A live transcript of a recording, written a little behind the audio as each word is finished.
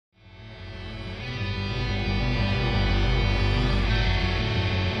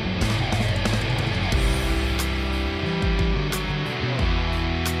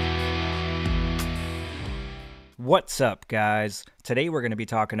What's up, guys? Today we're going to be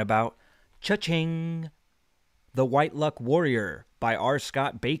talking about Cha-Ching, The White Luck Warrior by R.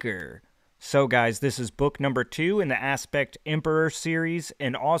 Scott Bakker. So, guys, this is book number 2 in the Aspect Emperor series,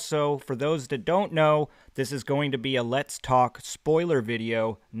 and also, for those that don't know, this is going to be a Let's Talk spoiler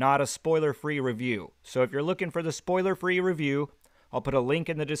video, not a spoiler-free review. So if you're looking for the spoiler-free review, I'll put a link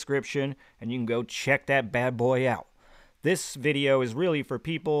in the description, and you can go check that bad boy out. This video is really for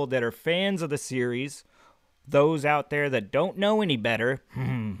people that are fans of the series, those out there that don't know any better,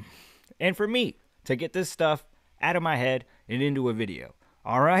 and for me to get this stuff out of my head and into a video.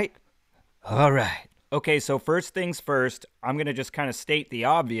 All right? All right. Okay, so first things first, I'm going to just kind of state the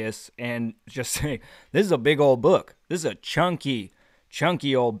obvious and just say, this is a big old book. This is a chunky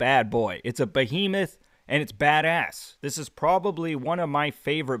old bad boy. It's a behemoth, and it's badass. This is probably one of my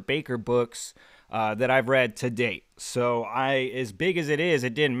favorite Bakker books that I've read to date. So as big as it is,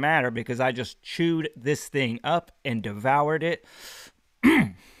 it didn't matter because I just chewed this thing up and devoured it.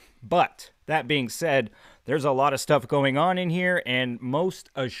 But that being said, there's a lot of stuff going on in here, and most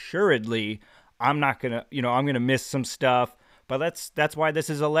assuredly, I'm gonna miss some stuff. But that's why this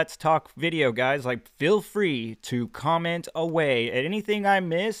is a Let's Talk video, guys. Like, feel free to comment away at anything I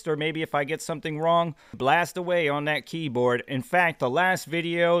missed, or maybe if I get something wrong, blast away on that keyboard. In fact, the last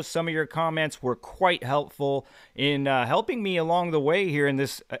video, some of your comments were quite helpful in helping me along the way here in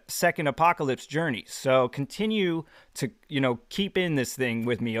this second apocalypse journey. So continue to, keep in this thing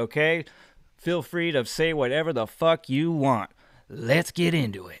with me, okay? Feel free to say whatever the fuck you want. Let's get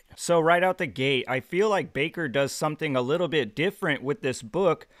into it. So right out the gate, I feel like Bakker does something a little bit different with this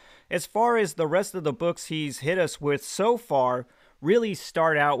book. As far as the rest of the books he's hit us with so far really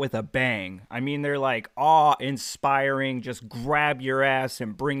start out with a bang. I mean, they're like awe-inspiring, just grab your ass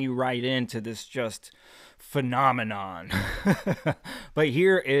and bring you right into this just phenomenon. But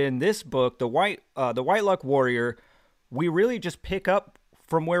here in this book, the White Luck Warrior, we really just pick up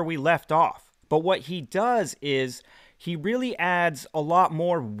from where we left off. But what he does is he really adds a lot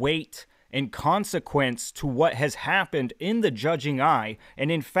more weight and consequence to what has happened in the judging eye.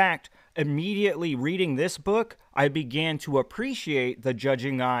 And in fact, immediately reading this book, I began to appreciate the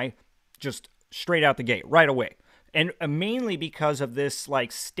judging eye just straight out the gate, right away. And mainly because of this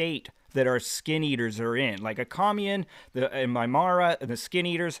state that our skin eaters are in. Like Akamian and Mimara and the skin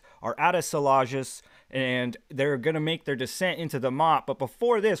eaters are out of Salages, and they're going to make their descent into the Mop. But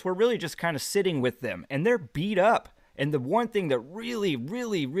before this, we're really just kind of sitting with them, and they're beat up. And the one thing that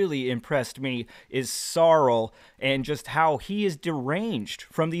really impressed me is Sarl, and just how he is deranged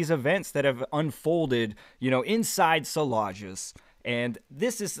from these events that have unfolded, inside Salages. And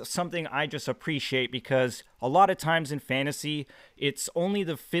this is something I just appreciate because a lot of times in fantasy, it's only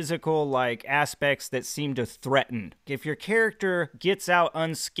the physical aspects that seem to threaten. If your character gets out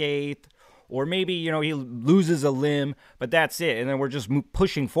unscathed, or maybe, he loses a limb, but that's it, and then we're just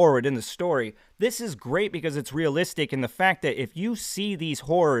pushing forward in the story. This is great because it's realistic in the fact that if you see these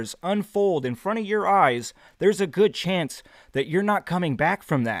horrors unfold in front of your eyes, there's a good chance that you're not coming back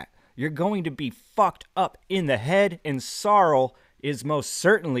from that. You're going to be fucked up in the head, and Sarl is most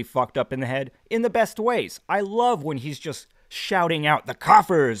certainly fucked up in the head in the best ways. I love when he's just shouting out, "The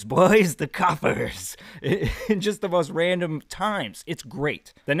coffers, boys, the coffers," in just the most random times. It's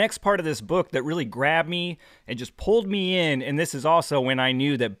great. The next part of this book that really grabbed me and just pulled me in, and this is also when I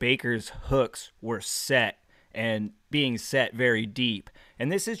knew that Bakker's hooks were set and being set very deep.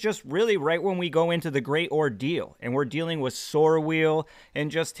 And this is just really right when we go into the Great Ordeal, and we're dealing with Sorwheel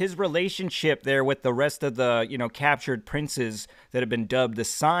and just his relationship there with the rest of the, captured princes that have been dubbed the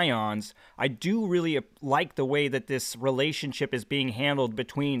Scions. I do really like the way that this relationship is being handled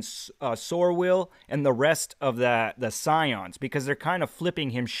between Sorwheel and the rest of the Scions, because they're kind of flipping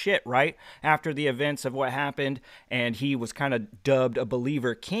him shit, right? After the events of what happened, and he was kind of dubbed a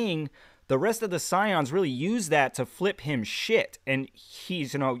believer king. The rest of the Scions really use that to flip him shit, and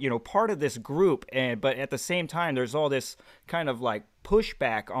he's, part of this group, but at the same time, there's all this kind of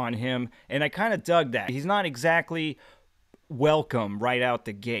pushback on him, and I kind of dug that. He's not exactly welcome right out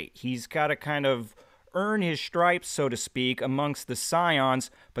the gate. He's got to kind of earn his stripes, so to speak, amongst the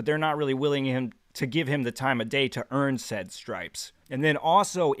Scions, but they're not really willing to give him the time of day to earn said stripes. And then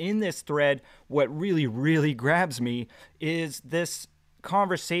also in this thread, what really grabs me is this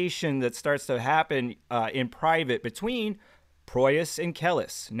conversation that starts to happen in private between Proyas and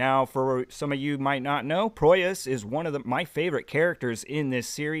Kellis. Now, for some of you might not know, Proyas is one of my favorite characters in this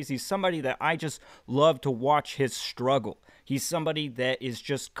series. He's somebody that I just love to watch his struggle. He's somebody that is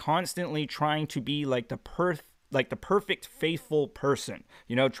just constantly trying to be like the like the perfect faithful person,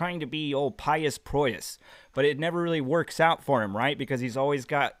 you know, trying to be old pious Proyas, but it never really works out for him, right? Because he's always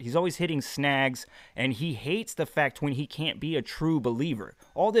hitting snags, and he hates the fact when he can't be a true believer.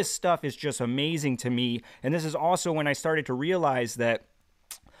 All this stuff is just amazing to me, and this is also when I started to realize that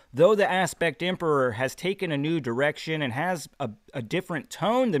though the Aspect Emperor has taken a new direction and has a different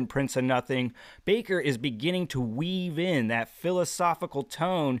tone than Prince of Nothing, Bakker is beginning to weave in that philosophical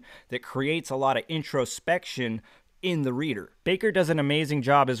tone that creates a lot of introspection in the reader. Bakker does an amazing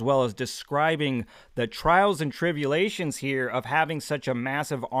job as well as describing the trials and tribulations here of having such a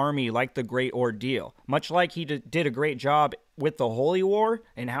massive army like the Great Ordeal. Much like he did a great job with the Holy War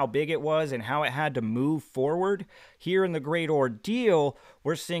and how big it was and how it had to move forward, here in the Great Ordeal,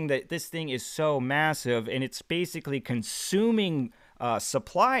 we're seeing that this thing is so massive and it's basically consuming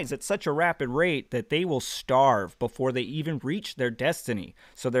supplies at such a rapid rate that they will starve before they even reach their destiny.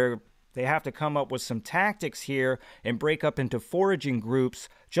 So they have to come up with some tactics here and break up into foraging groups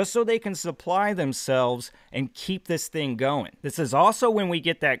just so they can supply themselves and keep this thing going. This is also when we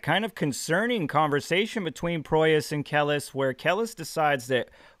get that kind of concerning conversation between Proyas and Kellis, where Kellis decides that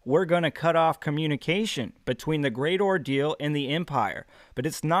we're going to cut off communication between the Great Ordeal and the Empire. But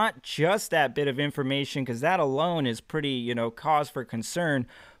it's not just that bit of information, because that alone is pretty, you know, cause for concern,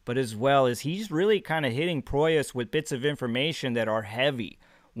 but as well as he's really kind of hitting Proyas with bits of information that are heavy.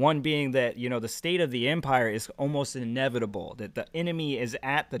 One being that, you know, the state of the Empire is almost inevitable, that the enemy is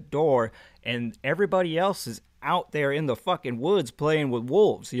at the door and everybody else is out there in the fucking woods playing with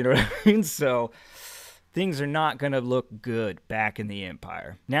wolves, you know what I mean? So things are not going to look good back in the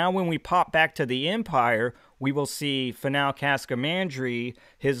Empire. Now, when we pop back to the Empire, we will see Fanal Cascamandri,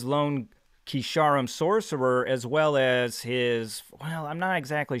 his lone Kisharam sorcerer, as well as his, well, I'm not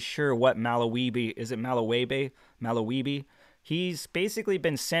exactly sure what Malaweeby, is it Malawebe? Malaweeby? He's basically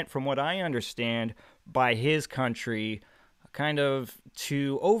been sent, from what I understand, by his country kind of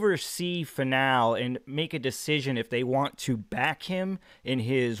to oversee Fanal and make a decision if they want to back him in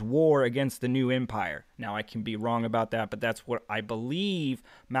his war against the new empire. Now, I can be wrong about that, but that's what I believe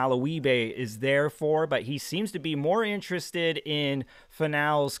Malawebe is there for, but he seems to be more interested in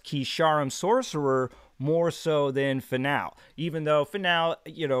Fanal's Kisharam sorcerer more so than Fanal, even though Fanal,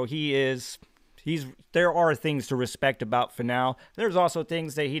 you know, there are things to respect about Fanal. There's also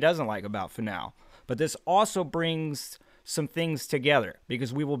things that he doesn't like about Fanal. But this also brings some things together,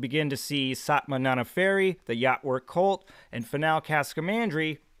 because we will begin to see Satma Nanaferi, the Yatwork cult, and Fanal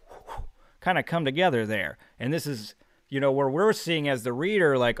Cascamandri kind of come together there. And this is, you know, where we're seeing as the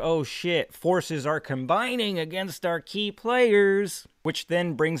reader, like, oh shit, forces are combining against our key players. Which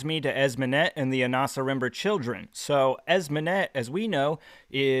then brings me to Esmenet and the Anasarimber children. So Esmenet, as we know,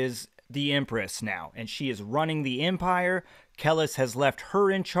 is the Empress now, and she is running the Empire. Kellis has left her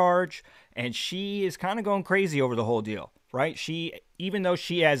in charge, and she is kind of going crazy over the whole deal, right? Even though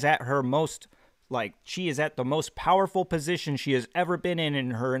she is at her most, she is at the most powerful position she has ever been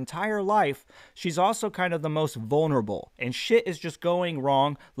in her entire life, she's also kind of the most vulnerable, and shit is just going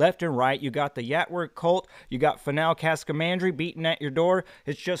wrong left and right. You got the Yatwork cult, you got Fanal Cascamandri beating at your door.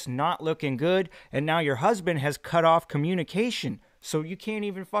 It's just not looking good, and now your husband has cut off communication. So you can't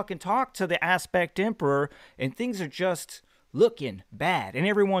even fucking talk to the Aspect Emperor, and things are just looking bad. And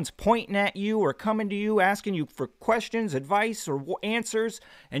everyone's pointing at you or coming to you, asking you for questions, advice, or answers,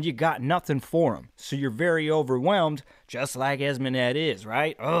 and you got nothing for them. So you're very overwhelmed, just like Esmenet is,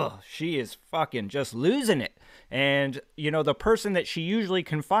 right? Ugh, she is fucking just losing it. And, you know, the person that she usually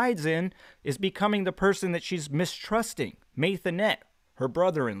confides in is becoming the person that she's mistrusting, Maithanet, her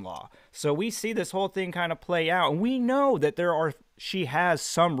brother-in-law. So we see this whole thing kind of play out, and we know that she has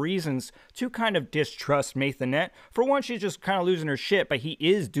some reasons to kind of distrust Maithanet. For one, she's just kind of losing her shit, but he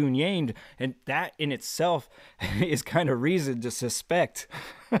is Dunyamed, and that in itself is kind of reason to suspect.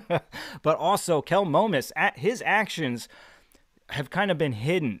 But also, Kelmomis, his actions have kind of been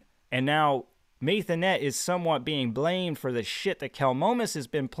hidden, and now Maithanet is somewhat being blamed for the shit that Kelmomis has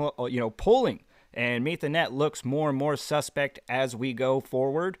been pulling. And Maithanet looks more and more suspect as we go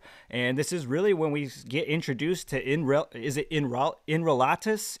forward. And this is really when we get introduced to Inrelatus?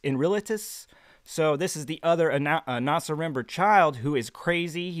 So this is the other Anasarimber child who is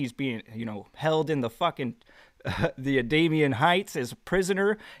crazy. He's being, held in the fucking the Adamian Heights as a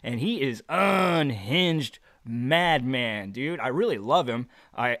prisoner. And he is unhinged madman, dude. I really love him.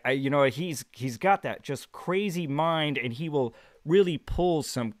 He's got that just crazy mind, and he will really pulls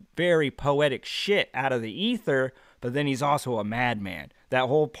some very poetic shit out of the ether, but then he's also a madman. That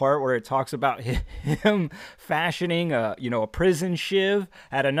whole part where it talks about him fashioning a prison shiv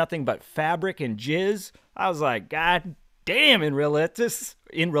out of nothing but fabric and jizz, I was like, God damn, in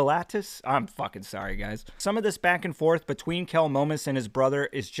relatus, I'm fucking sorry, guys. Some of this back and forth between Kel Momus and his brother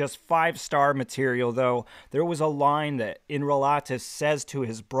is just 5-star material, though. There was a line that in relatus says to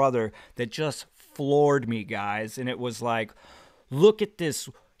his brother that just floored me, guys, and it was like, look at this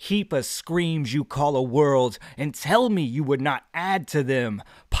heap of screams you call a world, and tell me you would not add to them,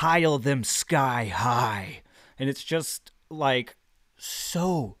 pile them sky high. And it's just like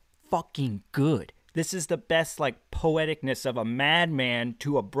so fucking good. This is the best, like, poeticness of a madman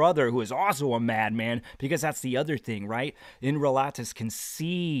to a brother who is also a madman, because that's the other thing, right? Inrelatus can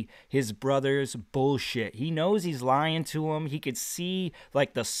see his brother's bullshit. He knows he's lying to him. He could see,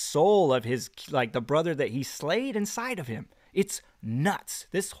 like, the soul of his, like, the brother that he slayed inside of him. It's nuts.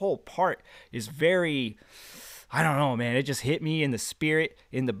 This whole part is very, I don't know, man. It just hit me in the spirit,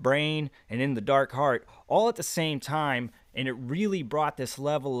 in the brain, and in the dark heart, all at the same time. And it really brought this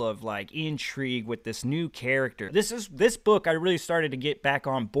level of, like, intrigue with this new character. This book, I really started to get back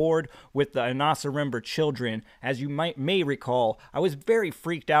on board with the Anasarimber children. As you may recall, I was very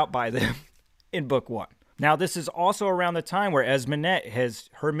freaked out by them in book 1. Now, this is also around the time where Esminette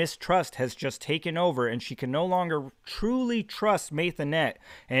her mistrust has just taken over, and she can no longer truly trust Maithanet,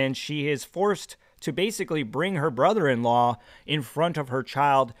 and she is forced to basically bring her brother-in-law in front of her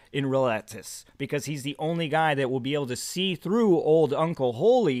child in Relatus, because he's the only guy that will be able to see through old Uncle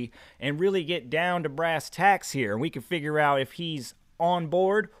Holy and really get down to brass tacks here, and we can figure out if he's on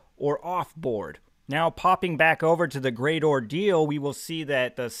board or off board. Now, popping back over to the Great Ordeal, we will see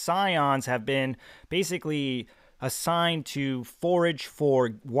that the Scions have been basically assigned to forage for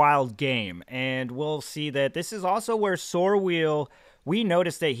wild game, and we'll see that this is also where Sorwheel, we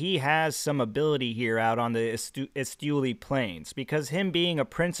notice that he has some ability here out on the Estuli Plains, because him being a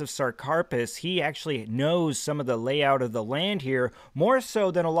prince of Sarkarpus, he actually knows some of the layout of the land here, more so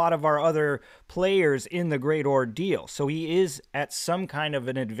than a lot of our other players in the Great Ordeal. So he is at some kind of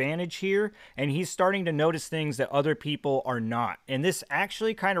an advantage here, and he's starting to notice things that other people are not. And this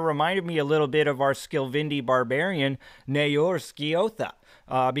actually kind of reminded me a little bit of our Skilvindi barbarian, Neyor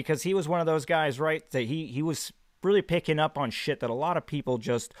Skiotha, because he was one of those guys, right, that he was really picking up on shit that a lot of people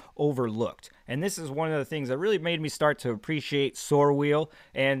just overlooked. And this is one of the things that really made me start to appreciate Sorwheel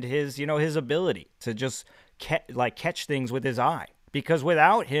and his, you know, his ability to just catch things with his eye. Because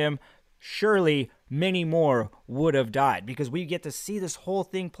without him, surely many more would have died, because we get to see this whole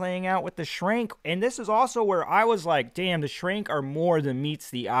thing playing out with the Shrank. And this is also where I was like, damn, the Shrank are more than meets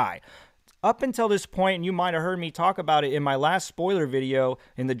the eye. Up until this point, and you might have heard me talk about it in my last spoiler video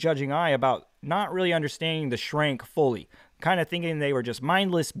in the Judging Eye about not really understanding the Shrank fully, kind of thinking they were just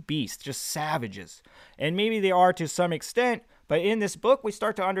mindless beasts, just savages. And maybe they are to some extent, but in this book, we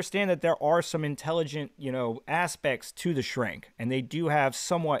start to understand that there are some intelligent, you know, aspects to the Shrank, and they do have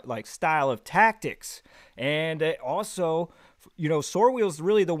somewhat like style of tactics. And also, you know, Sorwheel's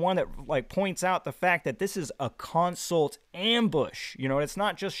really the one that like points out the fact that this is a consult ambush. You know, it's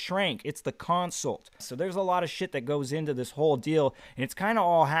not just Shrank, it's the consult. So there's a lot of shit that goes into this whole deal, and it's kind of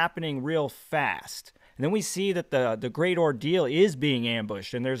all happening real fast. And then we see that the Great Ordeal is being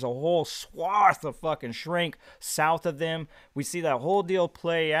ambushed, and there's a whole swath of fucking Shrank south of them. We see that whole deal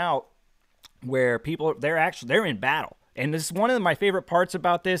play out where people, they're in battle. And this is one of my favorite parts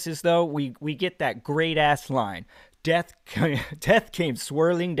about this is, though, we get that great-ass line. Death came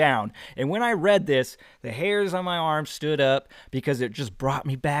swirling down. And when I read this, the hairs on my arm stood up because it just brought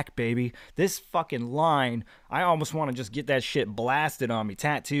me back, baby. This fucking line, I almost want to just get that shit blasted on me,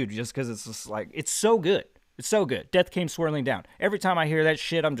 tattooed, just because it's just like, it's so good. It's so good. Death came swirling down. Every time I hear that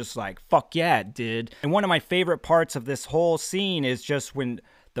shit, I'm just like, fuck yeah, it did. And one of my favorite parts of this whole scene is just when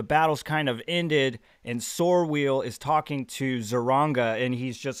the battle's kind of ended and Sorwheel is talking to Zaranga, and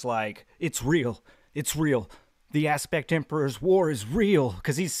he's just like, it's real. It's real. The Aspect Emperor's war is real,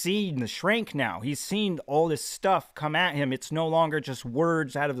 because he's seen the Shrank now. He's seen all this stuff come at him. It's no longer just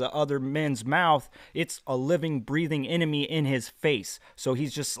words out of the other men's mouth. It's a living, breathing enemy in his face. So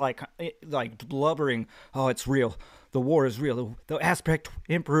he's just like blubbering, oh, it's real. The war is real. The Aspect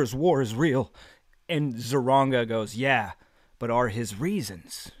Emperor's war is real. And Zaranga goes, yeah, but are his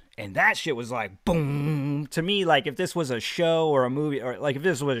reasons? And that shit was like, boom. To me, like, if this was a show or a movie, or like if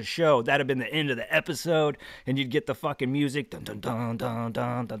this was a show, that'd have been the end of the episode, and you'd get the fucking music. Dun, dun, dun, dun,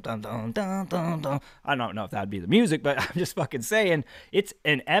 dun, dun, dun, dun, dun, dun, dun. I don't know if that'd be the music, but I'm just fucking saying, it's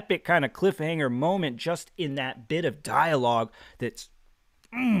an epic kind of cliffhanger moment just in that bit of dialogue that's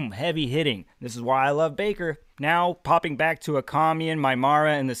heavy hitting. This is why I love Bakker. Now, popping back to Akamian,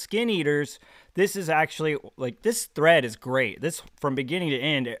 Maimara, and the Skin Eaters, this is actually, like, this thread is great. This, from beginning to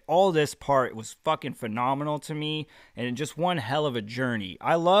end, all this part was fucking phenomenal to me, and just one hell of a journey.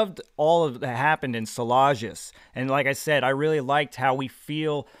 I loved all of that happened in Salacious, and like I said, I really liked how we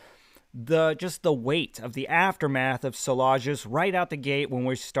feel just the weight of the aftermath of Salacious right out the gate when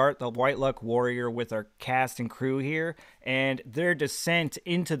we start the White Luck Warrior with our cast and crew here, and their descent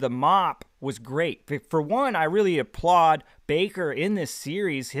into the mop was great. For one, I really applaud Bakker in this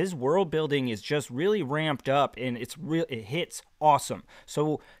series. His world building is just really ramped up, and it hits awesome.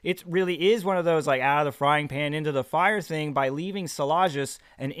 So it really is one of those like out of the frying pan into the fire thing by leaving Salacious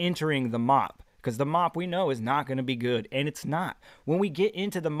and entering the mop. Because the mop we know is not going to be good, and it's not. When we get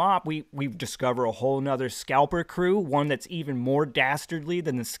into the mop, we discover a whole nother scalper crew, one that's even more dastardly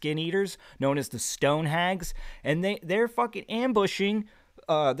than the Skin Eaters, known as the Stone Hags, and they're fucking ambushing.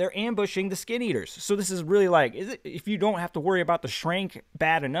 They're ambushing the Skin Eaters. So this is really like, if you don't have to worry about the Shrank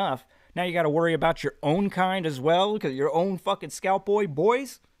bad enough, now you got to worry about your own kind as well, because your own fucking Scalp Boy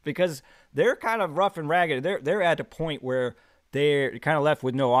boys, because they're kind of rough and ragged. They're at a point where they're kind of left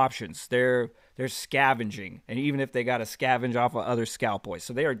with no options. They're scavenging, and even if they got to scavenge off of other Scalp Boys.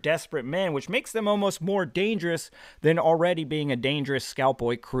 So they are desperate men, which makes them almost more dangerous than already being a dangerous Scalp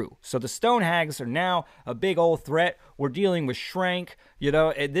Boy crew. So the Stone Hags are now a big old threat. We're dealing with Shrank, you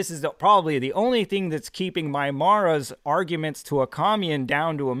know, and this is probably the only thing that's keeping Maimara's arguments to Akamian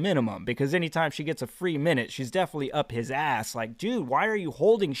down to a minimum, because anytime she gets a free minute, she's definitely up his ass. Like, dude, why are you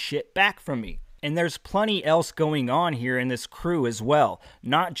holding shit back from me? And there's plenty else going on here in this crew as well.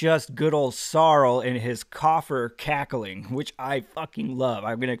 Not just good old Sarl and his coffer cackling, which I fucking love.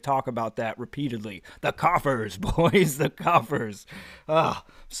 I'm going to talk about that repeatedly. The coffers, boys, the coffers.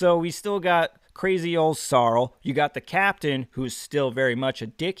 So we still got crazy old Sarl. You got the captain, who's still very much a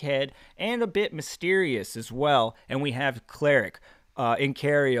dickhead and a bit mysterious as well. And we have Cleric. In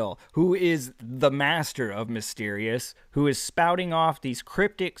Cariel, who is the master of mysterious, who is spouting off these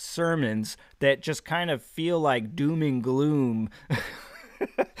cryptic sermons that just kind of feel like doom and gloom.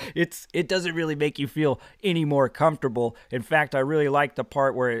 It doesn't really make you feel any more comfortable. In fact, I really like the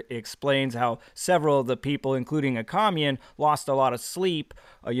part where it explains how several of the people, including Akamian, lost a lot of sleep,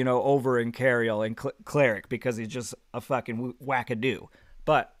 over in Cariel and Cleric, because he's just a fucking wackadoo.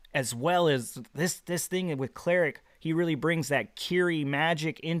 But as well as this thing with Cleric, he really brings that Kiri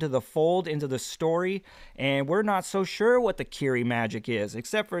magic into the fold, into the story, and we're not so sure what the Kiri magic is,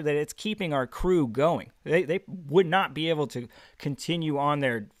 except for that it's keeping our crew going. They would not be able to continue on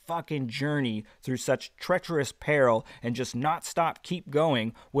their fucking journey through such treacherous peril and just not keep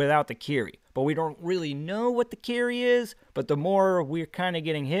going without the Kiri. But we don't really know what the Kiri is, but the more we're kind of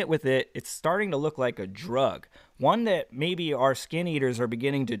getting hit with it, it's starting to look like a drug. One that maybe our Skin Eaters are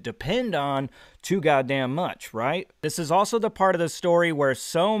beginning to depend on too goddamn much, right? This is also the part of the story where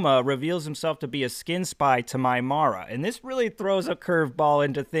Soma reveals himself to be a skin spy to Maimara, and this really throws a curveball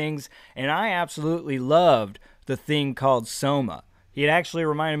into things, and I absolutely loved the thing called Soma. It actually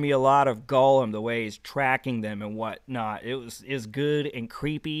reminded me a lot of Gollum, the way he's tracking them and whatnot. It was good and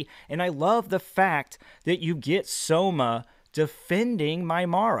creepy, and I love the fact that you get Soma defending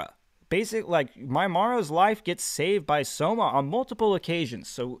Maimara. Basically, like, Maimara's life gets saved by Soma on multiple occasions.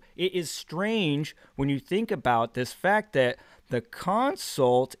 So it is strange when you think about this fact that the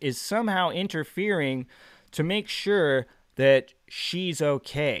consult is somehow interfering to make sure that she's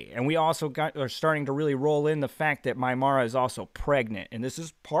okay. And we also are starting to really roll in the fact that Maimara is also pregnant. And this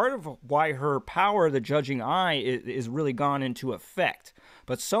is part of why her power, the judging eye, is really gone into effect.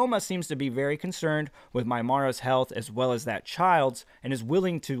 But Soma seems to be very concerned with Maimara's health as well as that child's, and is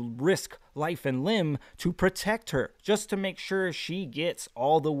willing to risk life and limb to protect her, just to make sure she gets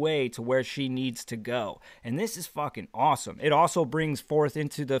all the way to where she needs to go. And this is fucking awesome. It also brings forth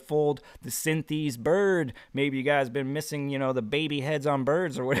into the fold the Synthes bird. Maybe you guys been missing, the baby heads on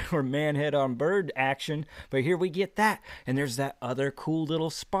birds or whatever, man head on bird action, but here we get that. And there's that other cool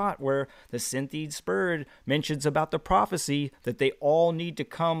little spot where the Synthes bird mentions about the prophecy that they all need to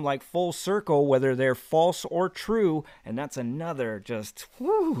come like full circle, whether they're false or true. And that's another just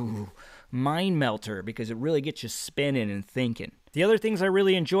mind melter, because it really gets you spinning and thinking. The other things I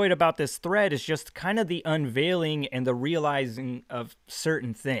really enjoyed about this thread is just kind of the unveiling and the realizing of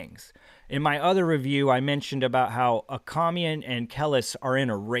certain things. In my other review, I mentioned about how Akamian and Kellis are in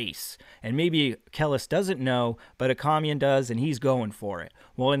a race. And maybe Kellis doesn't know, but Akamian does, and he's going for it.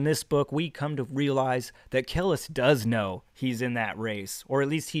 Well, in this book, we come to realize that Kellis does know he's in that race. Or at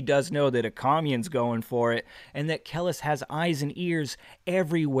least he does know that Akamian's going for it, and that Kellis has eyes and ears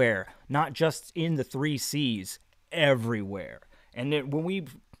everywhere. Not just in the 3 Cs, everywhere. And then when we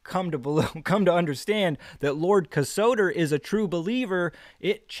come to understand that Lord Casoter is a true believer,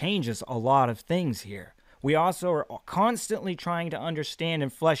 it changes a lot of things here. We also are constantly trying to understand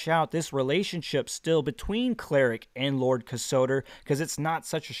and flesh out this relationship still between Cleric and Lord Casoter, because it's not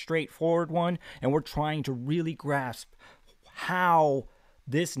such a straightforward one, and we're trying to really grasp how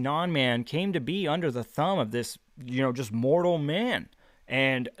this non-man came to be under the thumb of this, just mortal man.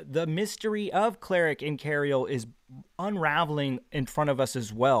 And the mystery of Cleric and Cariel is unraveling in front of us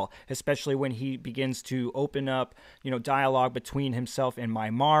as well, especially when he begins to open up, dialogue between himself and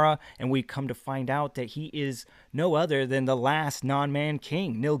Mymara, and we come to find out that he is no other than the last non-man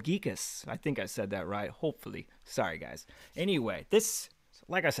king, Nilgeekus. I think I said that right, hopefully. Sorry, guys. Anyway,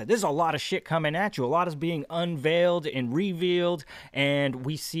 like I said, there's a lot of shit coming at you. A lot is being unveiled and revealed, and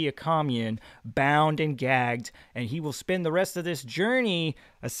we see a commune bound and gagged, and he will spend the rest of this journey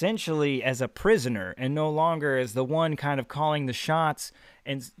essentially as a prisoner and no longer as the one kind of calling the shots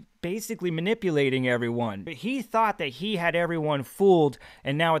and basically manipulating everyone. But he thought that he had everyone fooled,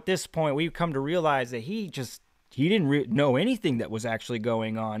 and now at this point we've come to realize that he didn't know anything that was actually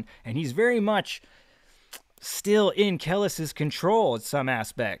going on, and he's very much still in Kellis's control in some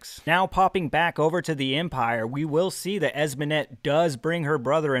aspects. Now popping back over to the Empire, we will see that Esmenet does bring her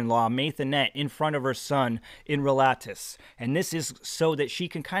brother-in-law, Maithanet, in front of her son in Relatus. And this is so that she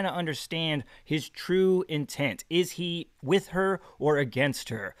can kind of understand his true intent. Is he with her or against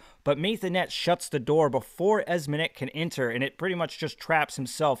her? But Maithanet shuts the door before Esmenet can enter, and it pretty much just traps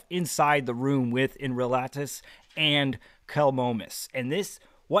himself inside the room with Relatus and Kelmomus. And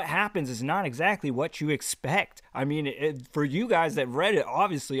what happens is not exactly what you expect. I mean, for you guys that read it,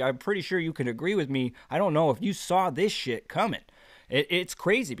 obviously, I'm pretty sure you can agree with me. I don't know if you saw this shit coming. It's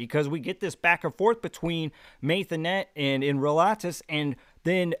crazy because we get this back and forth between Maithanet and Relatus, and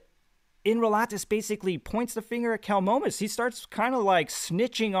then Relatus basically points the finger at Kelmomus. He starts kind of like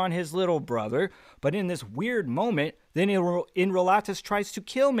snitching on his little brother, but in this weird moment, then Relatus tries to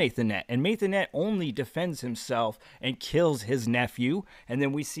kill Maithanet, and Maithanet only defends himself and kills his nephew. And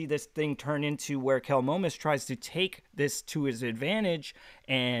then we see this thing turn into where Kelmomus tries to take this to his advantage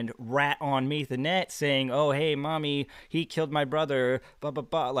and rat on Maithanet, saying, "Oh, hey, mommy, he killed my brother, blah, blah,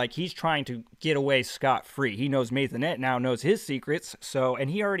 blah." Like, he's trying to get away scot-free. He knows Maithanet now knows his secrets, and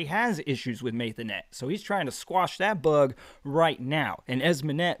he already has issues with Maithanet. So he's trying to squash that bug right now. And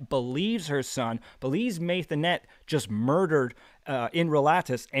Esmenet believes her son, believes Maithanet just murdered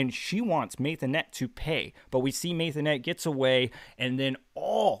Relatus, and she wants Maithanet to pay. But we see Maithanet gets away, and then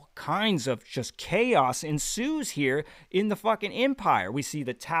all kinds of just chaos ensues here in the fucking Empire. We see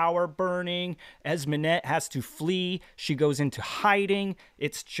the tower burning. Esmenet has to flee. She goes into hiding.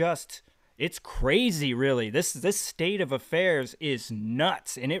 It's crazy, really. This state of affairs is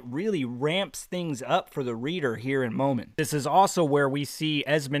nuts, and it really ramps things up for the reader here in a moment. This is also where we see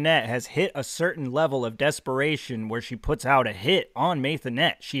Esmenet has hit a certain level of desperation where she puts out a hit on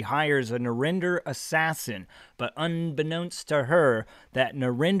Maithanet. She hires a Narinder assassin, but unbeknownst to her, that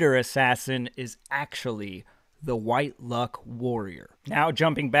Narinder assassin is actually the White Luck Warrior. Now,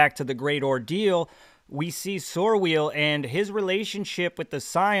 jumping back to the Great Ordeal, we see Sorwheel and his relationship with the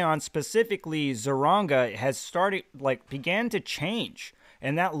Scion, specifically Zaranga, began to change.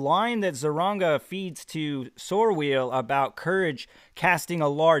 And that line that Zaranga feeds to Sorwheel about courage casting a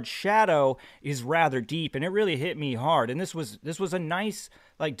large shadow is rather deep, and it really hit me hard. And this was a nice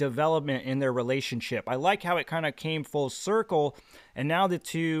development in their relationship. I like how it kind of came full circle, and now the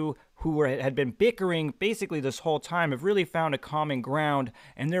two who had been bickering basically this whole time have really found a common ground,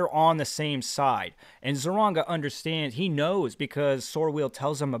 and they're on the same side. And Zaranga understands, he knows, because Sorwheel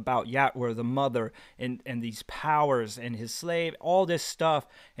tells him about Yatwer, the mother, and these powers, and his slave, all this stuff.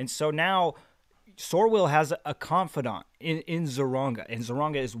 And so now Sorwheel has a confidant in Zaranga, and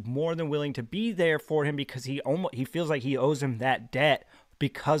Zaranga is more than willing to be there for him because he feels like he owes him that debt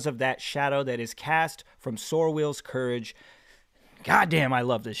because of that shadow that is cast from Sorwheel's courage. Goddamn, I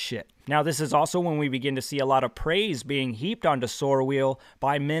love this shit. Now, this is also when we begin to see a lot of praise being heaped onto Sorwheel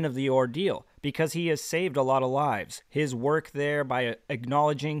by men of the Ordeal, because he has saved a lot of lives. His work there by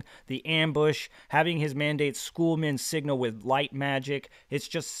acknowledging the ambush, having his mandate schoolmen signal with light magic, it's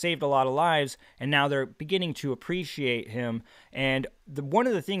just saved a lot of lives, and now they're beginning to appreciate him. And one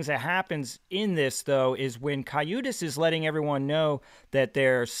of the things that happens in this, though, is when Caiudus is letting everyone know that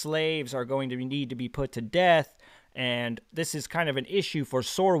their slaves are going to need to be put to death. And this is kind of an issue for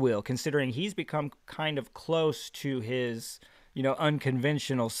Sorwheel, considering he's become kind of close to his,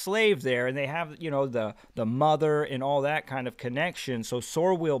 unconventional slave there. And they have, the mother and all that kind of connection. So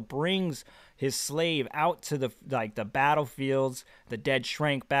Sorwheel brings his slave out to the battlefields, the Dead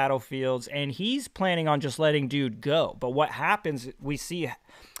Shrank battlefields, and he's planning on just letting dude go. But what happens, we see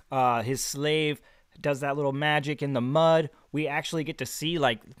his slave does that little magic in the mud, we actually get to see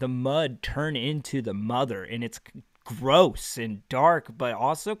like the mud turn into the mother, and it's gross and dark, but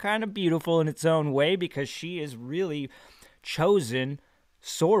also kind of beautiful in its own way because she is really chosen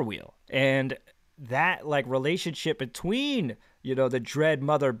Sorwheel. And that like relationship between, you know, the dread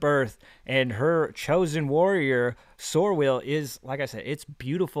mother birth and her chosen warrior Sorwheel is, like I said, it's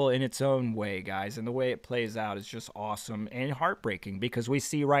beautiful in its own way, guys, and the way it plays out is just awesome and heartbreaking because we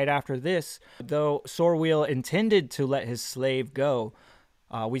see right after this, though Sorwheel intended to let his slave go,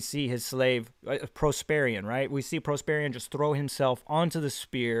 we see his slave Prosperian, right? We see Prosperian just throw himself onto the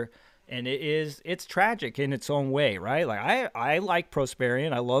spear, and it's tragic in its own way, right? Like I like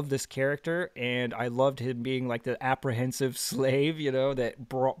Prosperian. I love this character, and I loved him being like the apprehensive slave, you know, that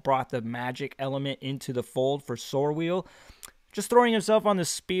brought the magic element into the fold for Sorwheel. Just throwing himself on the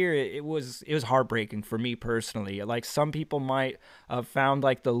spear, it was heartbreaking for me personally. Like some people might have found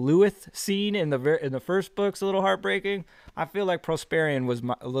like the Luith scene in the first book's a little heartbreaking. I feel like Prosperian was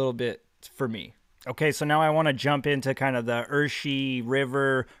a little bit for me. Okay, so now I want to jump into kind of the Urshi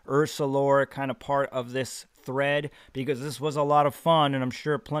River, Ursalor kind of part of this thread because this was a lot of fun, and I'm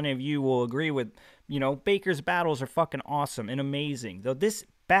sure plenty of you will agree with, you know, Bakker's battles are fucking awesome and amazing. Though this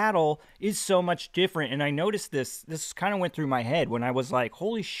battle is so much different, and I noticed this kind of went through my head when I was like,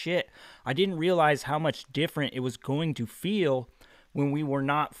 holy shit, I didn't realize how much different it was going to feel when we were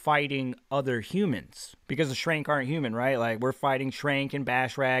not fighting other humans. Because the Shrank aren't human, right? Like, we're fighting Shrank and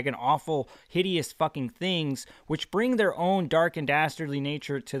Bashrag and awful, hideous fucking things, which bring their own dark and dastardly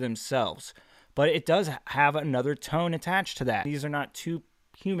nature to themselves. But it does have another tone attached to that. These are not two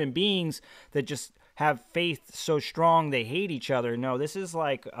human beings that just have faith so strong they hate each other. No, this is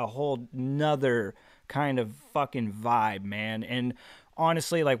like a whole nother kind of fucking vibe, man. And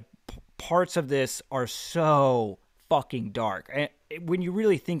honestly, like, parts of this are so fucking dark and when you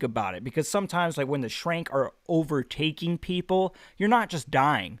really think about it, because sometimes like when the Shrank are overtaking people, you're not just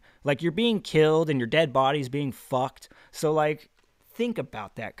dying, like you're being killed and your dead body's being fucked. So like think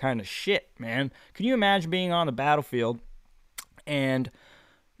about that kind of shit, man. Can you imagine being on the battlefield and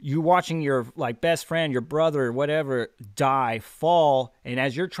you watching your like best friend, your brother, whatever, die, fall, and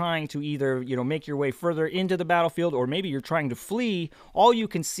as you're trying to either, you know, make your way further into the battlefield or maybe you're trying to flee, all you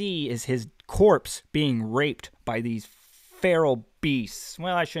can see is his corpse being raped by these feral beasts.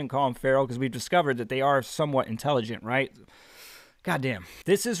 Well, I shouldn't call them feral because we've discovered that they are somewhat intelligent, right? Goddamn.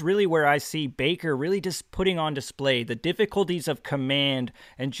 This is really where I see Bakker really just putting on display the difficulties of command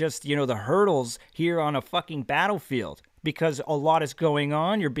and just, you know, the hurdles here on a fucking battlefield. Because a lot is going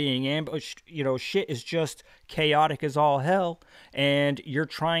on, you're being ambushed, you know, shit is just chaotic as all hell, and you're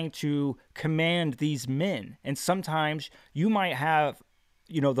trying to command these men. And sometimes you might have,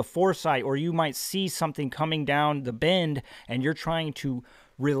 you know, the foresight, or you might see something coming down the bend, and you're trying to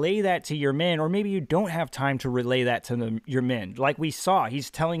relay that to your men, or maybe you don't have time to relay that to your men. Like we saw,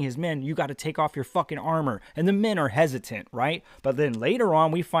 he's telling his men, you got to take off your fucking armor, and the men are hesitant, right? But then later on,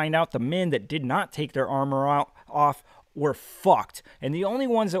 we find out the men that did not take their armor off were fucked. And the only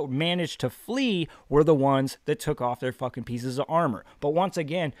ones that managed to flee were the ones that took off their fucking pieces of armor. But once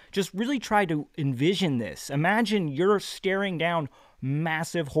again, just really try to envision this. Imagine you're staring down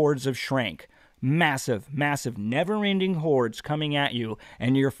massive hordes of Shrank. Massive, never-ending hordes coming at you,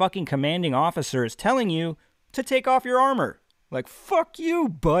 and your fucking commanding officer is telling you to take off your armor. Like, fuck you,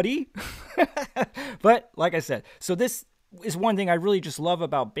 buddy. But, like I said, so this is one thing I really just love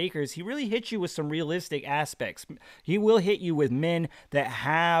about Bakker is he really hits you with some realistic aspects. He will hit you with men that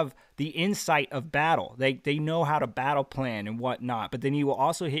have the insight of battle. They know how to battle plan and whatnot. But then he will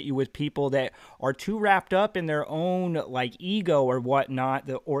also hit you with people that are too wrapped up in their own like ego or whatnot,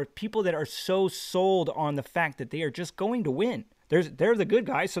 or people that are so sold on the fact that they are just going to win. They're the good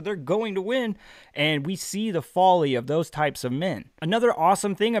guys, so they're going to win, and we see the folly of those types of men. Another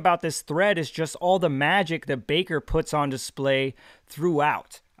awesome thing about this thread is just all the magic that Bakker puts on display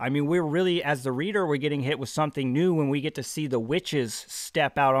throughout. I mean, we're really, as the reader, we're getting hit with something new when we get to see the witches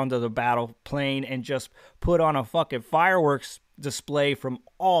step out onto the battle plane and just put on a fucking fireworks display from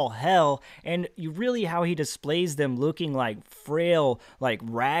all hell, and you really how he displays them looking like frail, like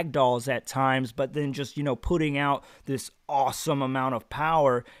rag dolls at times, but then just, you know, putting out this awesome amount of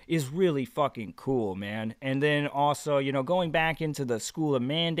power is really fucking cool, man. And then also, you know, going back into the School of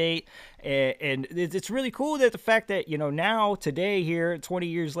Mandate, and it's really cool that the fact that, you know, now today here 20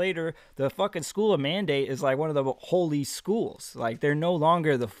 years later, the fucking School of Mandate is like one of the holy schools. Like, they're no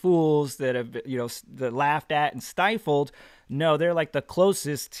longer the fools that have, you know, that laughed at and stifled. No, they're like the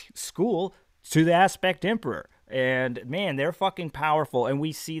closest school to the Aspect Emperor. And man, they're fucking powerful. And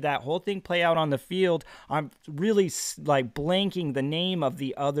we see that whole thing play out on the field. I'm really like blanking the name of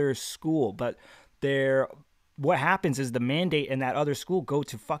the other school, but they're what happens is the mandate and that other school go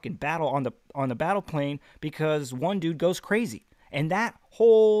to fucking battle on the battle plane because one dude goes crazy. And that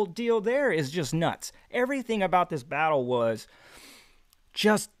whole deal there is just nuts. Everything about this battle was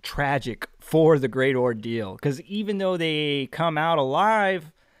just tragic for the Great Ordeal. Because even though they come out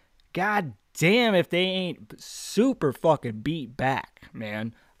alive, god damn if they ain't super fucking beat back,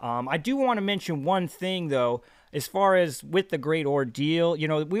 man. I do want to mention one thing, though. As far as with the Great Ordeal, you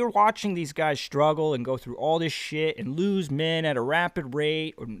know, we were watching these guys struggle and go through all this shit and lose men at a rapid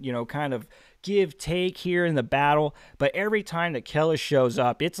rate, or, you know, kind of give, take here in the battle. But every time that Kellis shows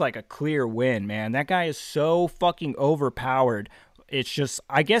up, it's like a clear win, man. That guy is so fucking overpowered. It's just,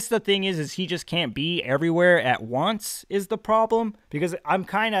 I guess the thing is he just can't be everywhere at once is the problem. Because I'm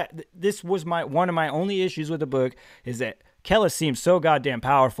kind of, this was one of my only issues with the book is that Kellis seems so goddamn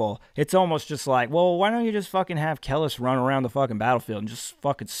powerful. It's almost just like, well, why don't you just fucking have Kellis run around the fucking battlefield and just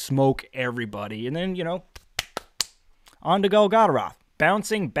fucking smoke everybody? And then, you know, on to Golgotha.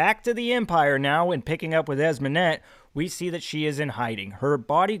 Bouncing back to the Empire now and picking up with Esminette, we see that she is in hiding. Her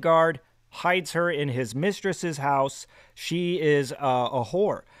bodyguard hides her in his mistress's house. She is a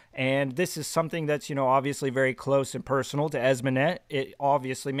whore. And this is something that's, you know, obviously very close and personal to Esminette. It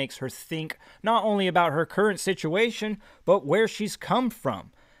obviously makes her think not only about her current situation, but where she's come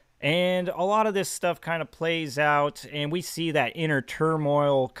from. And a lot of this stuff kind of plays out, and we see that inner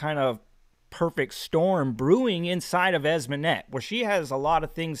turmoil kind of perfect storm brewing inside of Esminette, where she has a lot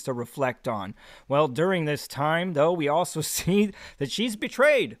of things to reflect on. Well, during this time, though, we also see that she's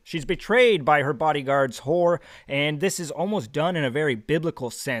betrayed. She's betrayed by her bodyguard's whore, and this is almost done in a very biblical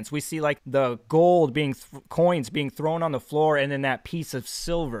sense. We see, like, the gold coins being thrown on the floor, and then that piece of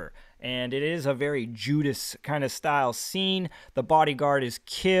silver. And it is a very Judas kind of style scene. The bodyguard is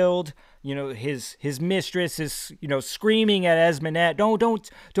killed. You know, his mistress is, you know, screaming at Esminette,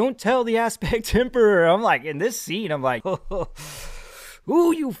 don't tell the Aspect Emperor. I'm like, in this scene, I'm like,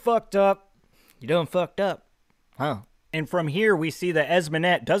 ooh, you fucked up. You done fucked up. Huh. And from here, we see that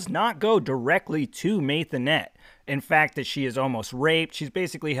Esminette does not go directly to Maithanette. In fact, that she is almost raped. She's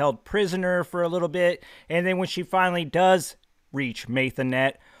basically held prisoner for a little bit. And then when she finally does reach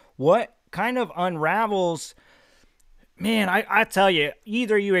Maithanette, what kind of unravels, man, I tell you,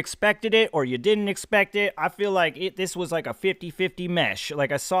 either you expected it or you didn't expect it. I feel like this was like a 50-50 mesh.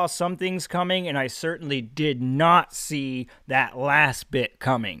 Like, I saw some things coming, and I certainly did not see that last bit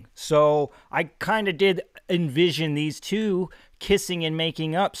coming. So I kind of did envision these two kissing and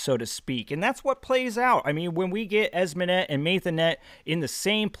making up, so to speak. And that's what plays out. I mean, when we get Esminette and Maithanette in the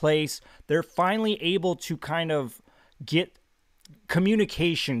same place, they're finally able to kind of get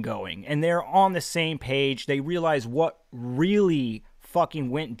communication going, and they're on the same page. They realize what really fucking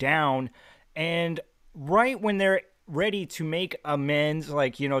went down, and right when they're ready to make amends,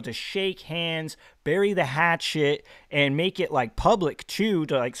 like, you know, to shake hands, bury the hatchet, and make it like public too,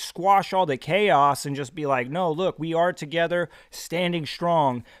 to like squash all the chaos and just be like, no, look, we are together, standing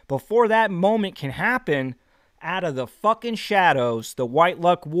strong. Before that moment can happen, out of the fucking shadows, the White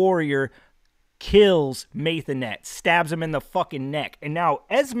Luck Warrior kills Maithanette, stabs him in the fucking neck. And now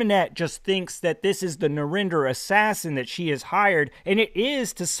Esminette just thinks that this is the Narinder assassin that she has hired, and it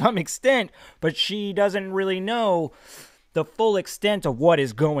is to some extent, but she doesn't really know the full extent of what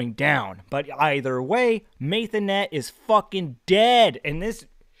is going down. But either way, Maithanette is fucking dead, and this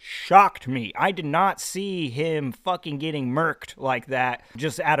shocked me. I did not see him fucking getting murked like that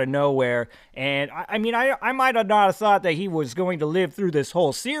just out of nowhere. And I mean, I might have not thought that he was going to live through this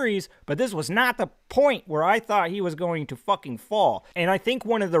whole series, but this was not the point where I thought he was going to fucking fall. And I think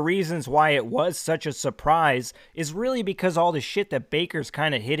one of the reasons why it was such a surprise is really because all the shit that Bakker's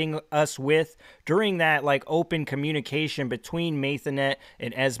kind of hitting us with during that like open communication between Maithanette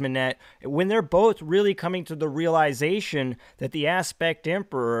and Esminette, when they're both really coming to the realization that the Aspect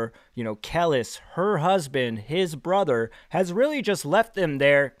Emperor, you know, Kellis, her husband, his brother, has really just left them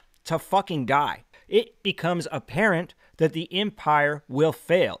there to fucking die. It becomes apparent that the Empire will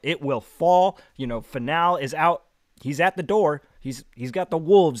fail. It will fall. You know, Finale is out. He's at the door. He's got the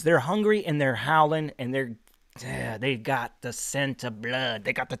wolves. They're hungry and they're howling and they got the scent of blood.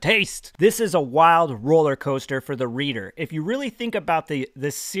 They got the taste. This is a wild roller coaster for the reader. If you really think about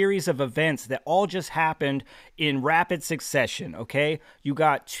this series of events that all just happened in rapid succession, okay? You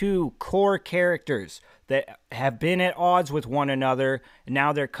got two core characters that have been at odds with one another, and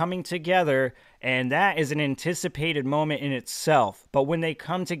now they're coming together, and that is an anticipated moment in itself. But when they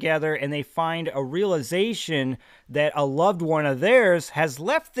come together and they find a realization that a loved one of theirs has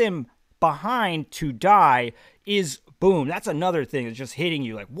left them behind to die, is boom. That's another thing that's just hitting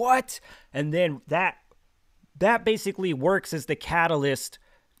you like, what? And then that basically works as the catalyst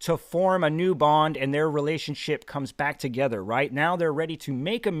to form a new bond, and their relationship comes back together, right? Now they're ready to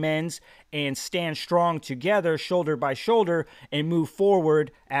make amends and stand strong together, shoulder by shoulder, and move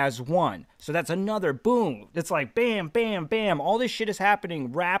forward as one. So that's another boom. It's like bam, bam, bam. All this shit is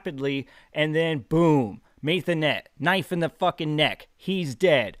happening rapidly, and then boom. Maithanet, knife in the fucking neck. He's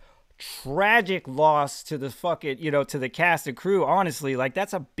dead. Tragic loss to the fucking, to the cast and crew. Honestly, like,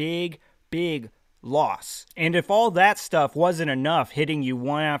 that's a big, big loss. And if all that stuff wasn't enough, hitting you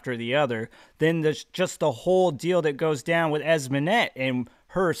one after the other, then there's just the whole deal that goes down with Esmenet and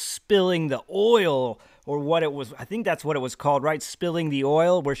her spilling the oil, or what it was, I think that's what it was called, right? Spilling the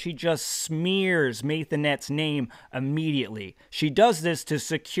oil, where she just smears Maithanet's name immediately. She does this to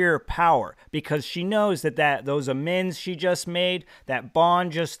secure power because she knows that those amends she just made, that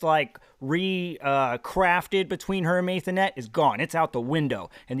bond just like crafted between her and Maithanet is gone. It's out the window.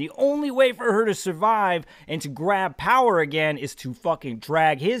 And the only way for her to survive and to grab power again is to fucking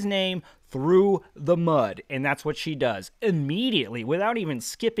drag his name through the mud. And that's what she does immediately without even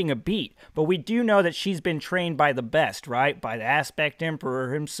skipping a beat. But we do know that she's been trained by the best, right? By the Aspect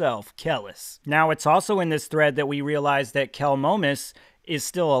Emperor himself, Kellis. Now, it's also in this thread that we realize that Kelmomus is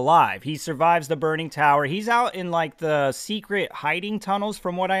still alive. He survives the burning tower. He's out in like the secret hiding tunnels,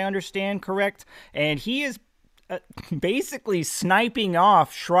 from what I understand, correct? And he is basically sniping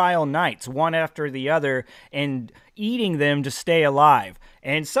off Shriel Knights one after the other and eating them to stay alive.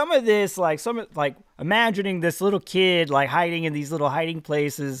 And some of this, like imagining this little kid like hiding in these little hiding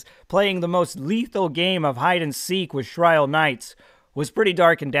places, playing the most lethal game of hide and seek with Shriel Knights, was pretty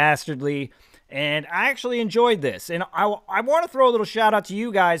dark and dastardly. And I actually enjoyed this. And I want to throw a little shout out to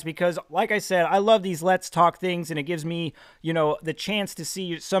you guys because, like I said, I love these Let's Talk things, and it gives me, the chance to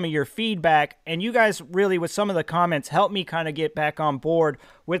see some of your feedback. And you guys really, with some of the comments, helped me kind of get back on board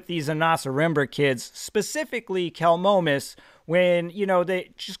with these Anasarimber kids, specifically Kelmomus, when,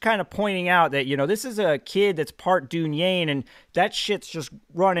 they just kind of pointing out that, this is a kid that's part Dunyain, and that shit's just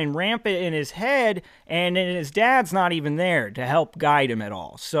running rampant in his head, and then his dad's not even there to help guide him at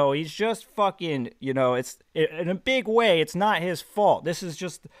all. So he's just fucking, it's in a big way, it's not his fault. This is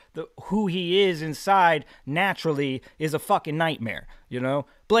just who he is inside naturally is a fucking nightmare,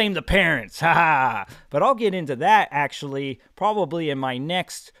 Blame the parents, haha. But I'll get into that actually probably in my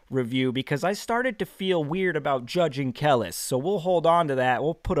next review because I started to feel weird about judging Kellis. So we'll hold on to that.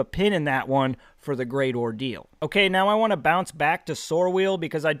 We'll put a pin in that one for the Great Ordeal. Okay, now I want to bounce back to Sorwheel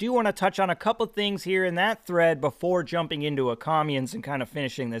because I do want to touch on a couple things here in that thread before jumping into a communes and kind of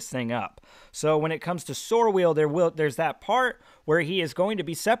finishing this thing up. So when it comes to Sorwheel, there's that part where he is going to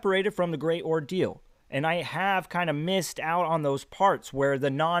be separated from the Great Ordeal. And I have kind of missed out on those parts where the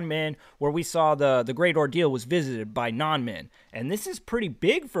non-men, where we saw the Great Ordeal was visited by non-men. And this is pretty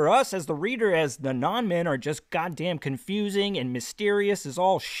big for us as the reader, as the non-men are just goddamn confusing and mysterious as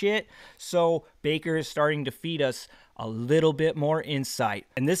all shit. So Bakker is starting to feed us a little bit more insight.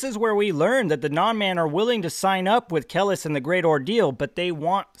 And this is where we learn that the non-men are willing to sign up with Kellis and the Great Ordeal, but they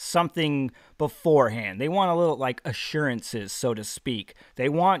want something beforehand. They want a little, like, assurances, so to speak. They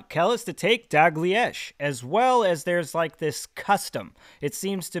want Kellis to take Dagliesh, as well as there's, like, this custom. It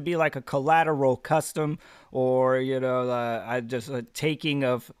seems to be like a collateral custom, or, just a taking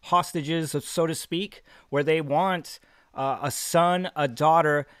of hostages, so to speak, where they want a son, a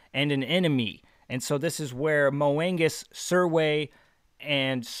daughter, and an enemy. And so this is where Moengus, Serway,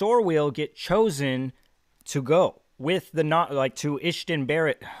 and Sorwheel get chosen to go with the to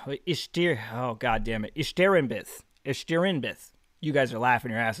Ishtirinbith. You guys are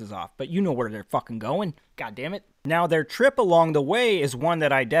laughing your asses off, but you know where they're fucking going. God damn it. Now, their trip along the way is one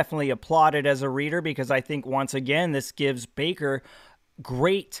that I definitely applauded as a reader because I think, once again, this gives Bakker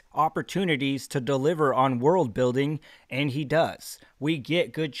great opportunities to deliver on world building, and he does. We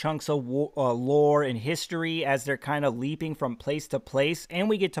get good chunks of lore and history as they're kind of leaping from place to place, and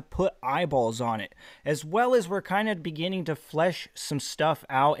we get to put eyeballs on it, as well as we're kind of beginning to flesh some stuff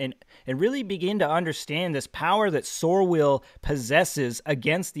out and really begin to understand this power that Sorwheel possesses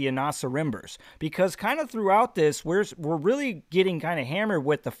against the Anasarimbers. Because kind of throughout this, we're really getting kind of hammered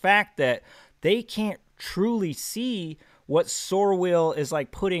with the fact that they can't truly see what Sorwheel is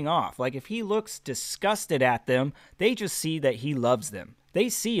like putting off. Like, if he looks disgusted at them, they just see that he loves them. They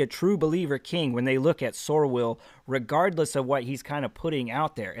see a true believer king when they look at Sorwheel, regardless of what he's kind of putting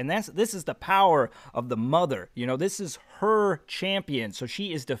out there. And this is the power of the mother. This is her champion. So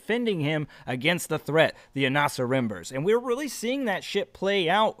she is defending him against the threat, the Anasarimbers. And we're really seeing that shit play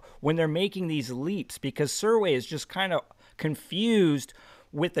out when they're making these leaps, because Serway is just kind of confused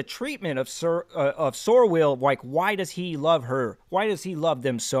with the treatment of Sorwheel, like, why does he love her? Why does he love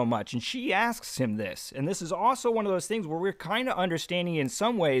them so much? And she asks him this. And this is also one of those things where we're kind of understanding in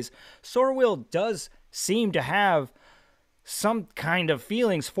some ways Sorwheel does seem to have some kind of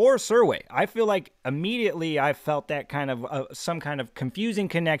feelings for Serway. I feel like immediately I felt that kind of some kind of confusing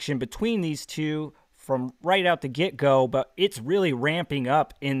connection between these two from right out the get-go, but it's really ramping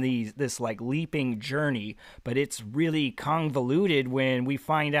up in this like leaping journey, but it's really convoluted when we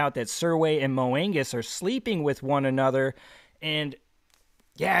find out that Serway and Moangus are sleeping with one another, and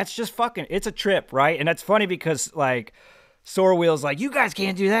yeah, it's just fucking, it's a trip, right? And that's funny because like Sorwheel's like, you guys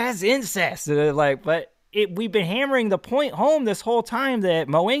can't do that, it's incest, and they're like, but we've been hammering the point home this whole time that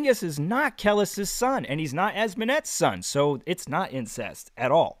Moangus is not Kellis's son, and he's not Esminet's son, so it's not incest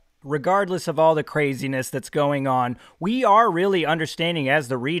at all. Regardless of all the craziness that's going on, we are really understanding as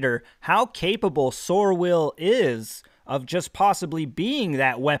the reader how capable Sorwheel is of just possibly being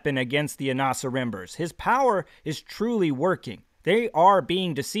that weapon against the Anasarimbers. His power is truly working. They are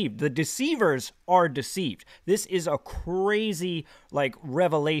being deceived. The deceivers are deceived. This is a crazy, like,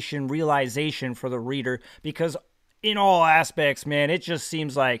 revelation, realization for the reader, because in all aspects, man, it just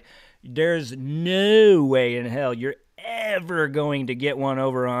seems like there's no way in hell you're ever going to get one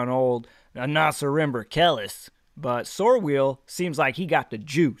over on old Anasarimber Kellis. But Sorwheel seems like he got the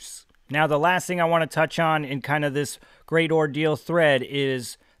juice. Now, the last thing I want to touch on in kind of this great ordeal thread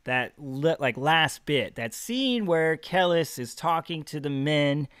is that like last bit, that scene where Kellis is talking to the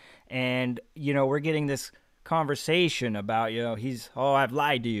men, and you know, we're getting this conversation about, you know, I've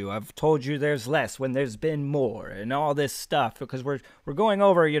lied to you, I've told you there's less when there's been more, and all this stuff, because we're going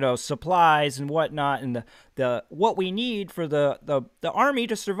over, you know, supplies and whatnot, and the what we need for the army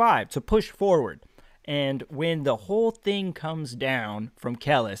to survive, to push forward. And when the whole thing comes down from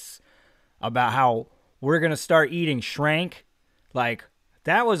Kellis about how we're gonna start eating shrank, like,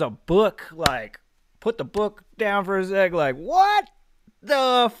 that was a book, like, put the book down for a sec, like, what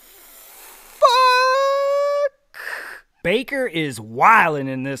the fuck? Bakker is wildin'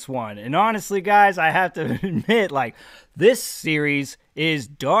 in this one. And honestly, guys, I have to admit, like, this series is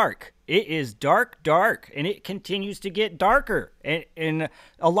dark. It is dark, and it continues to get darker. And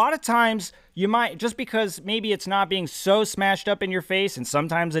a lot of times, you might, just because maybe it's not being so smashed up in your face, and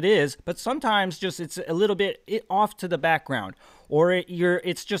sometimes it is, but sometimes just it's a little bit off to the background. Or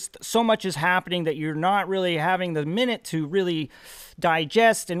it's just so much is happening that you're not really having the minute to really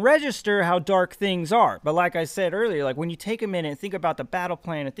digest and register how dark things are. But like I said earlier, like when you take a minute and think about the battle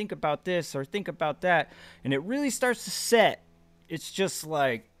plan and think about this or think about that, and it really starts to set, it's just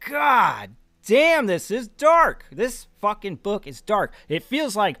like, God damn, this is dark. This fucking book is dark. It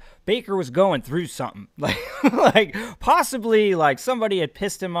feels like Bakker was going through something. Like possibly like somebody had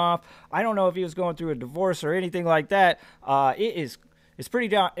pissed him off. I don't know if he was going through a divorce or anything like that. It's pretty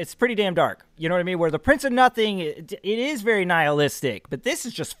damn dark. You know what I mean? Where the Prince of Nothing, it is very nihilistic, but this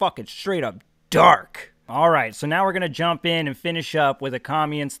is just fucking straight up dark. All right, so now we're going to jump in and finish up with a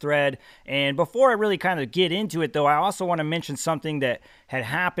Commun's thread. And before I really kind of get into it, though, I also want to mention something that had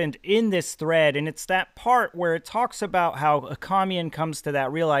happened in this thread. And it's that part where it talks about how a Commun comes to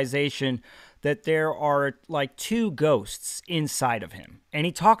that realization that there are like two ghosts inside of him. And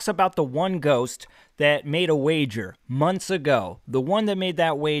he talks about the one ghost that made a wager months ago. The one that made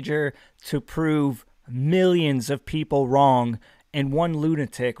that wager to prove millions of people wrong and one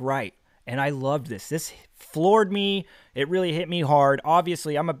lunatic right. And I loved this. This floored me. It really hit me hard.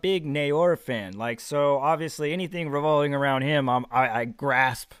 Obviously, I'm a big Naor fan. Like, so obviously anything revolving around him, I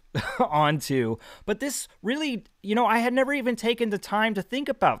grasp onto. But this really, you know, I had never even taken the time to think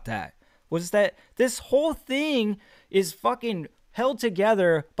about that. Was that this whole thing is fucking held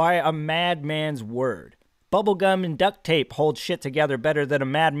together by a madman's word. Bubblegum and duct tape hold shit together better than a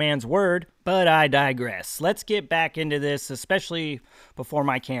madman's word, but I digress. Let's get back into this, especially before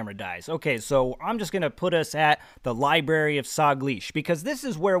my camera dies. Okay, so I'm just going to put us at the Library of Saglish, because this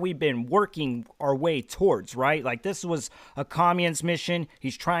is where we've been working our way towards, right? Like, this was a Commun's mission.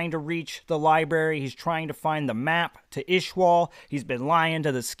 He's trying to reach the library. He's trying to find the map to Ishwal. He's been lying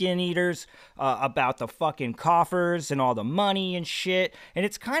to the Skin Eaters about the fucking coffers and all the money and shit. And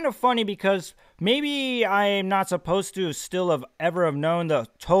it's kind of funny because maybe I'm not supposed to still have ever have known the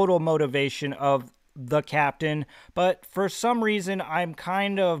total motivation of the captain, but for some reason I'm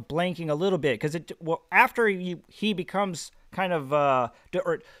kind of blanking a little bit, because after he becomes kind of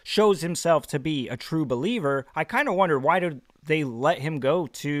or shows himself to be a true believer, I kind of wonder, why did they let him go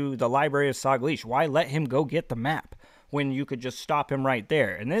to the Library of Saglish? Why let him go get the map? when you could just stop him right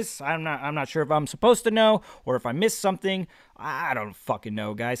there. And this, I'm not sure if I'm supposed to know or if I missed something. I don't fucking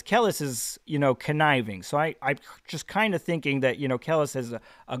know, guys. Kellis is, conniving. So I'm just kind of thinking that, Kellis has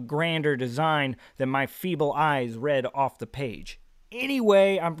a grander design than my feeble eyes read off the page.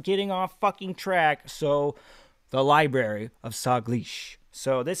 Anyway, I'm getting off fucking track. So, the Library of Saglish.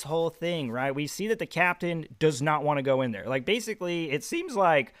 So this whole thing, right, we see that the captain does not want to go in there. Like, basically, it seems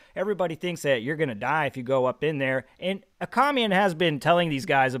like everybody thinks that you're going to die if you go up in there. And Akamian has been telling these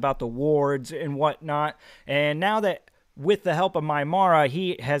guys about the wards and whatnot. And now that, with the help of Maimara,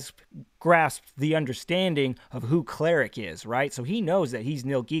 he has grasped the understanding of who Cleric is, right? So he knows that he's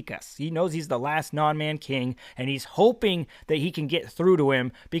Nilgikas. He knows he's the last non-man king, and he's hoping that he can get through to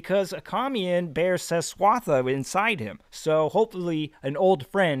him because Akamian bears Seswatha inside him. So hopefully an old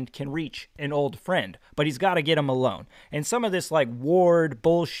friend can reach an old friend, but he's got to get him alone. And some of this like ward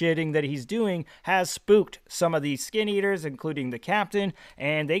bullshitting that he's doing has spooked some of these skin eaters, including the captain,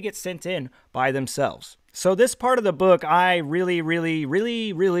 and they get sent in by themselves. So this part of the book I really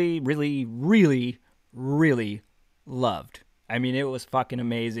loved. I mean, it was fucking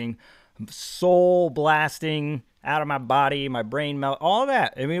amazing. Soul blasting out of my body, my brain melt, all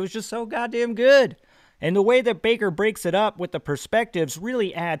that. I mean, it was just so goddamn good. And the way that Bakker breaks it up with the perspectives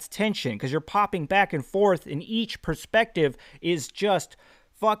really adds tension because you're popping back and forth, and each perspective is just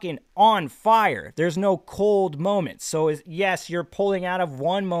fucking on fire. There's no cold moments. So yes, you're pulling out of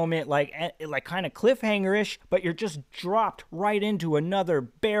one moment like kind of cliffhanger-ish, but you're just dropped right into another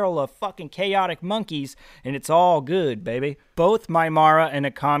barrel of fucking chaotic monkeys, and it's all good, baby. Both Maimara and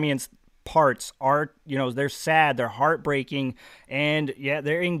Akamian's parts are, they're sad, they're heartbreaking, and yeah,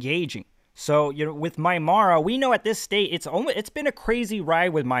 they're engaging. So, with Maimara, we know at this state, it's been a crazy ride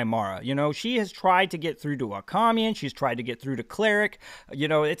with Maimara. She has tried to get through to Akamian. She's tried to get through to Cleric.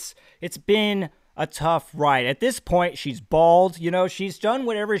 It's been a tough ride. At this point, she's bald. She's done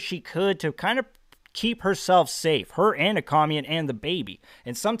whatever she could to kind of keep herself safe, her and Akamian and the baby.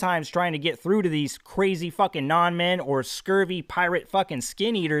 And sometimes trying to get through to these crazy fucking non-men or scurvy pirate fucking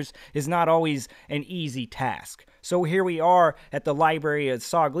skin eaters is not always an easy task. So here we are at the Library of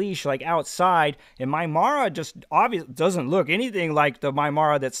Saglish, like outside, and Maimara just obviously doesn't look anything like the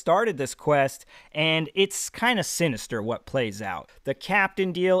Maimara that started this quest, and it's kind of sinister what plays out. The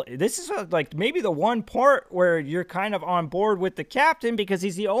captain deal, this is like maybe the one part where you're kind of on board with the captain because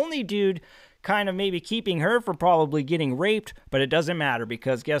he's the only dude kind of maybe keeping her from probably getting raped, but it doesn't matter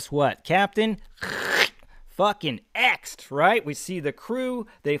because guess what? Captain fucking X'd, right? We see the crew,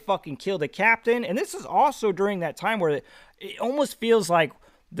 they fucking kill the captain, and this is also during that time where it almost feels like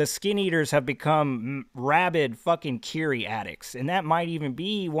the skin eaters have become rabid fucking Kiri addicts, and that might even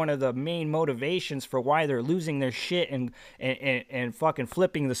be one of the main motivations for why they're losing their shit and fucking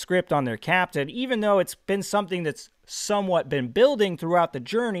flipping the script on their captain. Even though it's been something that's somewhat been building throughout the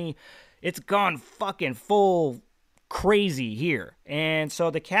journey, it's gone fucking full crazy here. And so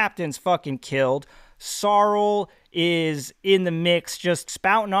the captain's fucking killed. Sarl is in the mix, just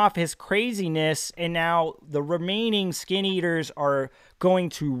spouting off his craziness, and now the remaining skin eaters are going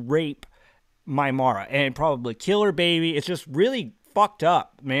to rape Maimara and probably kill her baby. It's just really fucked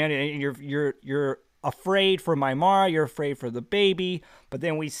up, man. You're afraid for Maimara, you're afraid for the baby, but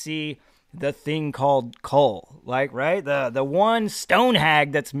then we see the thing called Kull, like, right? The one stone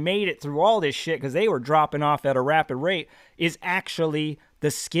hag that's made it through all this shit because they were dropping off at a rapid rate is actually the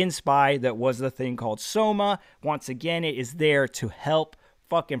skin spy that was the thing called Soma. Once again, it is there to help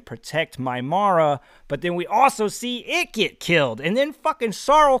fucking protect Maimara, but then we also see it get killed, and then fucking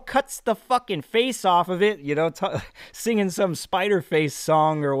Sarl cuts the fucking face off of it, singing some spider face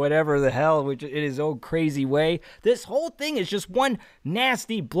song or whatever the hell, which in his own crazy way. This whole thing is just one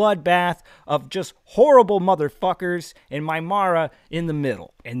nasty bloodbath of just horrible motherfuckers, and Maimara in the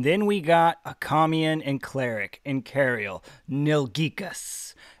middle. And then we got Akamian and Cleric and Cariel,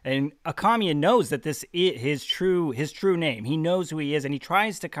 Nilgikas. And Akamian knows that this is his true name. He knows who he is, and he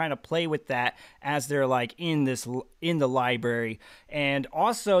tries to kind of play with that as they're like in the library. And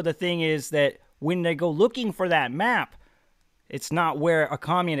also the thing is that when they go looking for that map, it's not where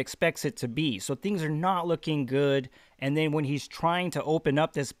Akamian expects it to be. So things are not looking good. And then when he's trying to open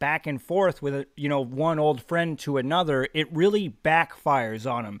up this back and forth with, one old friend to another, it really backfires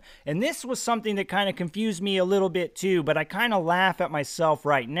on him. And this was something that kind of confused me a little bit too, but I kind of laugh at myself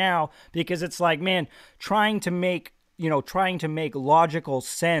right now because it's like, man, trying to make logical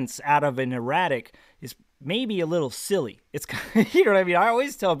sense out of an erratic is maybe a little silly. It's, you know what I mean? I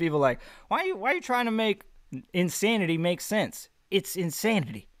always tell people like, why are you trying to make insanity make sense? It's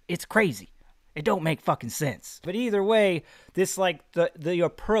insanity. It's crazy. It don't make fucking sense. But either way, this, like, the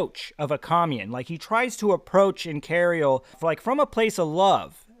approach of Akamian, like, he tries to approach Incarial, like, from a place of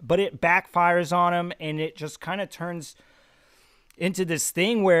love, but it backfires on him, and it just kind of turns into this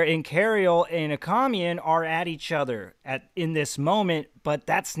thing where Incarial and Akamian are at each other in this moment, but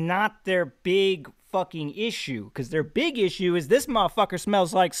that's not their big fucking issue, because their big issue is this motherfucker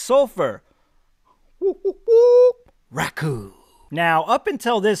smells like sulfur. Raku. Now, up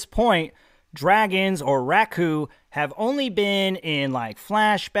until this point, dragons or Raku have only been in like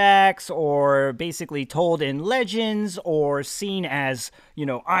flashbacks or basically told in legends or seen as, you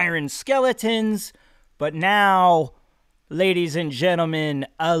know, iron skeletons. But now, ladies and gentlemen,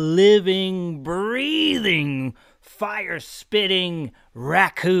 a living, breathing, fire-spitting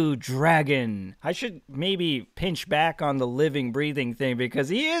Raku dragon. I should maybe pinch back on the living, breathing thing because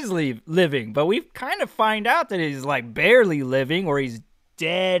he is living, but we kind of find out that he's like barely living or he's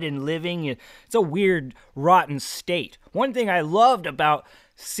dead and living. It's a weird, rotten state. One thing I loved about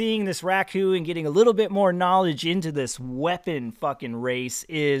seeing this Raku and getting a little bit more knowledge into this weapon fucking race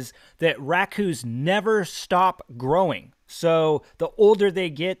is that Rakus never stop growing. So the older they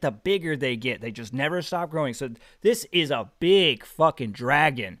get, the bigger they get. They just never stop growing. So this is a big fucking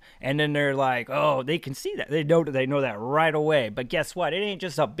dragon. And then they're like, oh, they can see that. They know that right away. But guess what? It ain't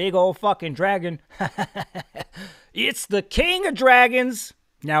just a big old fucking dragon. It's the king of dragons.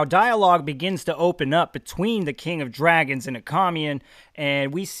 Now, dialogue begins to open up between the king of dragons and Akamian.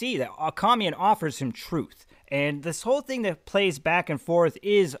 And we see that Akamian offers him truth. And this whole thing that plays back and forth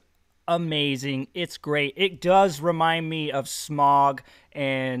is amazing. It's great. It does remind me of Smog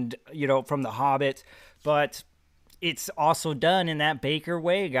and, you know, from The Hobbit, but it's also done in that Bakker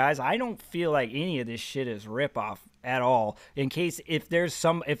way, guys. I don't feel like any of this shit is ripoff at all. In case if there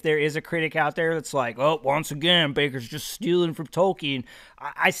is a critic out there that's like, oh, once again, Bakker's just stealing from Tolkien.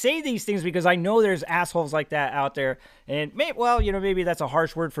 I say these things because I know there's assholes like that out there. And maybe that's a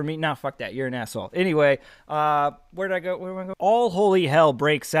harsh word for me. Nah, fuck that. You're an asshole. Anyway, where did I go? All holy hell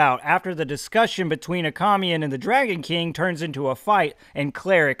breaks out after the discussion between Akamian and the Dragon King turns into a fight, and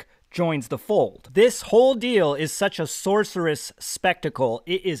Cleric joins the fold. This whole deal is such a sorcerous spectacle.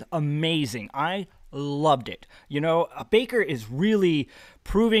 It is amazing. I loved it. You know, Bakker is really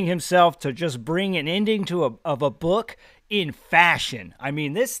proving himself to just bring an ending to a book in fashion. I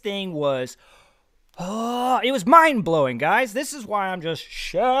mean, this thing was, it was mind-blowing, guys. This is why I'm just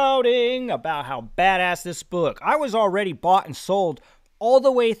shouting about how badass this book. I was already bought and sold all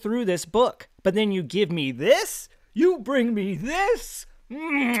the way through this book. But then you give me this? You bring me this?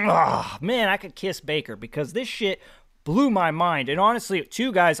 Man, I could kiss Bakker because this shit blew my mind. And honestly,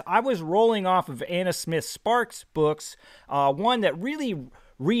 too, guys, I was rolling off of Anna Smith Sparks' books, one that really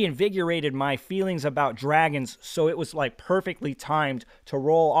reinvigorated my feelings about dragons, so it was like perfectly timed to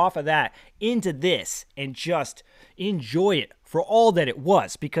roll off of that into this and just enjoy it for all that it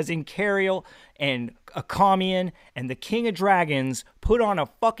was, because Incarial and Akamian and the King of Dragons put on a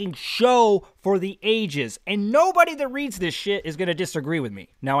fucking show for the ages, and nobody that reads this shit is going to disagree with me.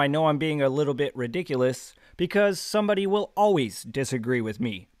 Now, I know I'm being a little bit ridiculous, because somebody will always disagree with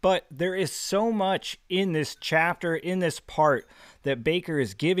me. But there is so much in this chapter, in this part, that Bakker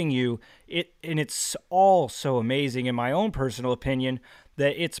is giving you, and it's all so amazing in my own personal opinion,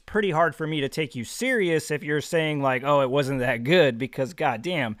 that it's pretty hard for me to take you serious if you're saying like, oh, it wasn't that good, because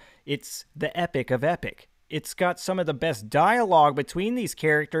goddamn, it's the epic of epic. It's got some of the best dialogue between these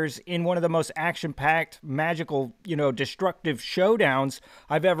characters in one of the most action-packed, magical, destructive showdowns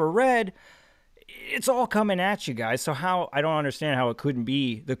I've ever read. It's all coming at you guys, so I don't understand how it couldn't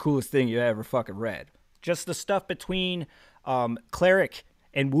be the coolest thing you ever fucking read. Just the stuff between Cleric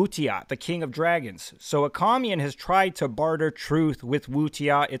and Wutiat, the King of Dragons. So Akamian has tried to barter truth with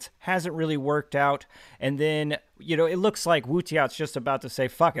Wutiat. It hasn't really worked out. And then, it looks like Wutiat's just about to say,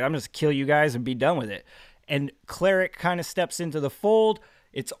 fuck it, I'm just kill you guys and be done with it. And Cleric kind of steps into the fold.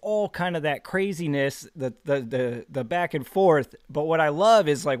 It's all kind of that craziness, the back and forth. But what I love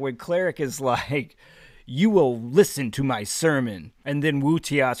is like when Cleric is like, you will listen to my sermon. And then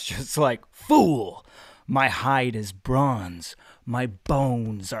Wutiat's just like, fool, my hide is bronze, my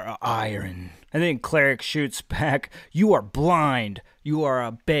bones are iron. And then Cleric shoots back, you are blind, you are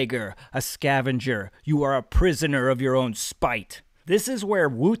a beggar, a scavenger, you are a prisoner of your own spite. This is where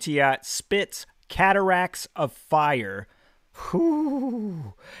Wutiat spits cataracts of fire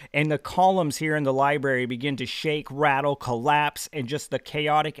Whew. And the columns here in the library begin to shake, rattle, collapse, and just the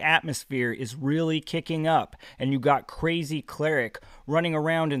chaotic atmosphere is really kicking up. And you got crazy cleric running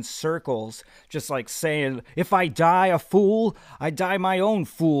around in circles, just like saying, "If I die a fool, I die my own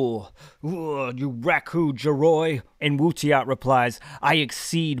fool. Ugh, you Raku Jaroi." And Wutiat replies, "I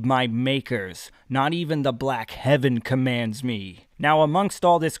exceed my makers. Not even the black heaven commands me." Now, amongst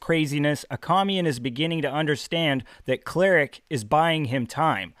all this craziness, Akamian is beginning to understand that Cleric is buying him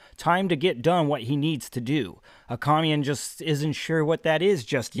time to get done what he needs to do. Akamian just isn't sure what that is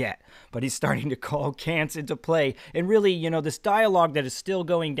just yet, but he's starting to call Cants into play. And really, this dialogue that is still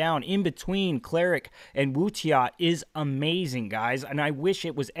going down in between Cleric and Wutiat is amazing, guys. And I wish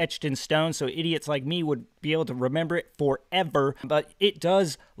it was etched in stone so idiots like me would be able to remember it forever. But it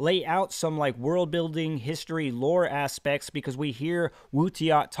does lay out some like world building, history, lore aspects, because we hear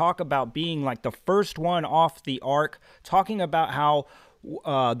Wutiat talk about being like the first one off the ark, talking about how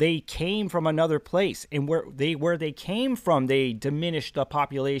they came from another place, and where they came from, they diminished the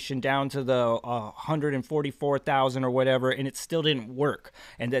population down to the 144,000 or whatever, and it still didn't work,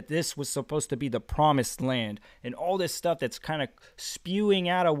 and that this was supposed to be the promised land, and all this stuff that's kind of spewing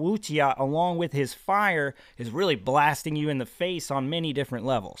out of Wutiat along with his fire is really blasting you in the face on many different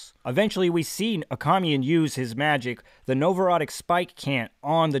levels. Eventually, we see Akamian use his magic, the Novarotic Spike Cant,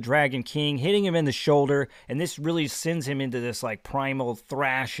 on the Dragon King, hitting him in the shoulder, and this really sends him into this like primal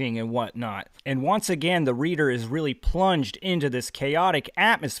thrashing and whatnot. And once again, the reader is really plunged into this chaotic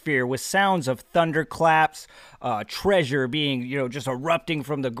atmosphere with sounds of thunderclaps, treasure being, just erupting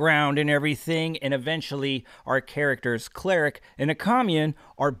from the ground and everything. And eventually, our characters, Cleric and Akamian,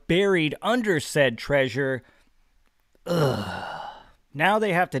 are buried under said treasure. Now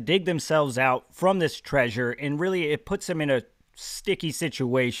they have to dig themselves out from this treasure, and really it puts them in a sticky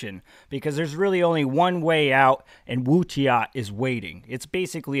situation, because there's really only one way out, and Wutiat is waiting. It's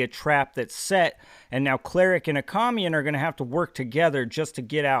basically a trap that's set, and now Cleric and Akamian are going to have to work together just to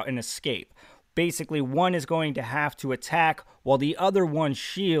get out and escape. Basically, one is going to have to attack while the other one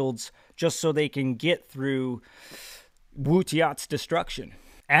shields, just so they can get through Wutiat's destruction.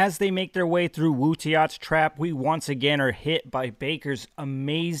 As they make their way through Wutiat's trap, we once again are hit by Bakker's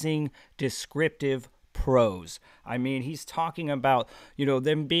amazing descriptive prose. I mean, he's talking about,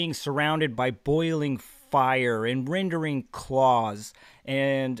 them being surrounded by boiling fire and rendering claws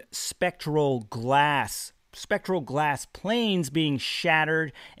and spectral glass planes being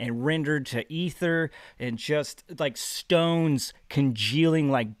shattered and rendered to ether, and just like stones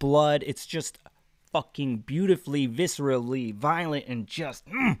congealing like blood. It's just fucking beautifully, viscerally violent, and just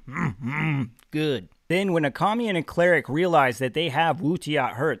good. Then when Akamian and Cleric realize that they have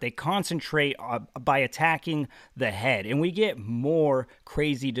Wutiat hurt, they concentrate by attacking the head. And we get more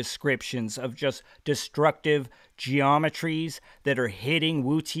crazy descriptions of just destructive geometries that are hitting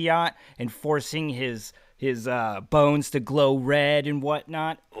Wutiat and forcing his bones to glow red and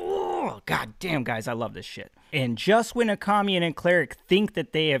whatnot. Oh, god damn, guys, I love this shit. And just when Akamian and Cleric think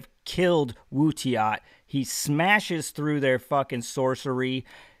that they have killed Wutiat, he smashes through their fucking sorcery,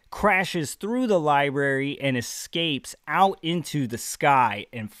 crashes through the library, and escapes out into the sky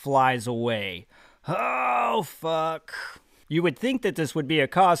and flies away. Oh, fuck. You would think that this would be a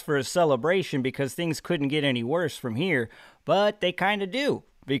cause for a celebration because things couldn't get any worse from here, but they kind of do.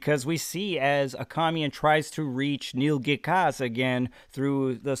 Because we see as Akamian tries to reach Nilgikas again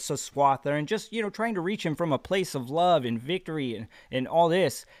through the Saswatha, and just, trying to reach him from a place of love and victory, and all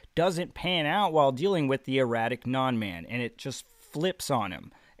this doesn't pan out while dealing with the erratic non-man, and it just flips on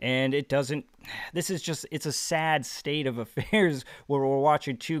him. And it doesn't, it's a sad state of affairs where we're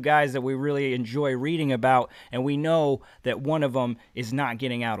watching two guys that we really enjoy reading about, and we know that one of them is not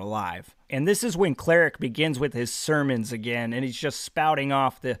getting out alive. And this is when Cleric begins with his sermons again, and he's just spouting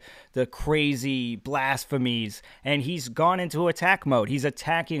off the crazy blasphemies, and he's gone into attack mode. He's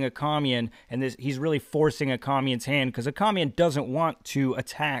attacking Akamian, and he's really forcing Akamian's hand, because Akamian doesn't want to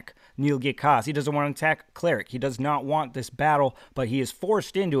attack Nilgikas. He doesn't want to attack Cleric. He does not want this battle, but he is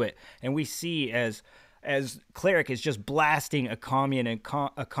forced into it. And we see as Cleric is just blasting Akamian, and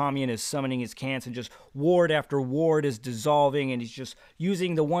Akamian is summoning his cants, and just ward after ward is dissolving, and he's just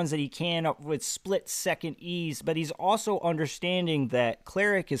using the ones that he can with split-second ease, but he's also understanding that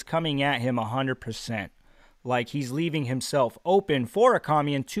Cleric is coming at him 100%. Like, he's leaving himself open for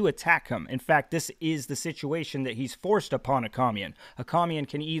Akamian to attack him. In fact, this is the situation that he's forced upon Akamian. Akamian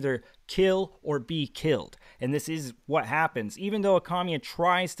can either kill or be killed, and this is what happens. Even though Akamian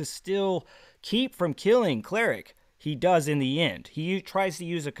tries to still keep from killing Cleric, he does in the end. He tries to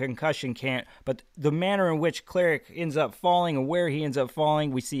use a concussion can't, but the manner in which Cleric ends up falling and where he ends up falling,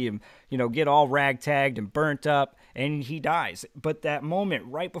 we see him, get all ragtagged and burnt up, and he dies. But that moment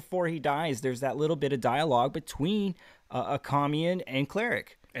right before he dies, there's that little bit of dialogue between Akamian and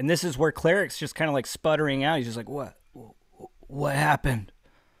Cleric. And this is where Cleric's just kind of like sputtering out. He's just like, what happened?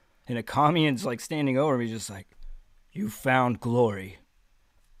 And Akamian's like standing over him. He's just like, you found glory.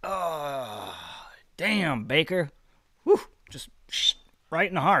 Oh, damn, Bakker. Whew, just right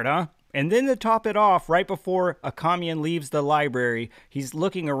in the heart, huh? And then to top it off, right before Akamian leaves the library, he's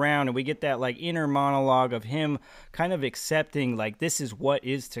looking around and we get that like inner monologue of him kind of accepting like this is what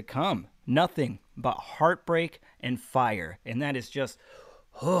is to come. Nothing but heartbreak and fire. And that is just,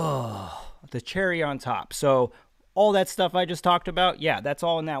 the cherry on top. So all that stuff I just talked about, yeah, that's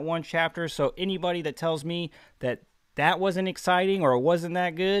all in that one chapter. So anybody that tells me that that wasn't exciting or it wasn't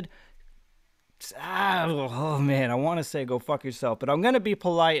that good, oh man, I want to say go fuck yourself, but I'm going to be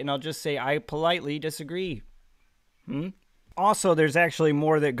polite and I'll just say I politely disagree. Also, there's actually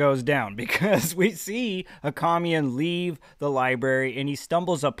more that goes down because we see Akamian leave the library and he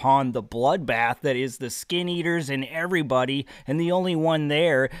stumbles upon the bloodbath that is the Skin Eaters and everybody, and the only one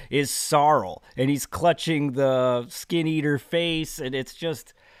there is Sarl, and he's clutching the Skin Eater face, and it's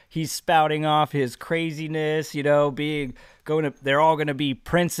just, he's spouting off his craziness, they're all going to be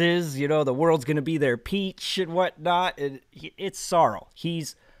princes, the world's going to be their peach and whatnot, and it's Sarl.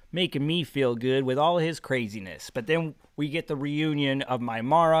 He's making me feel good with all his craziness. But then we get the reunion of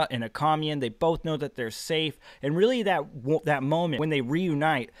Mymara and Akamian. They both know that they're safe. And really that moment when they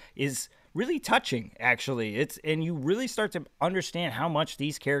reunite is really touching, actually. And you really start to understand how much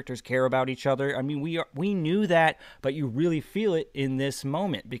these characters care about each other. I mean, we knew that, but you really feel it in this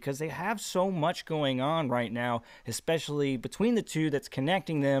moment because they have so much going on right now, especially between the two that's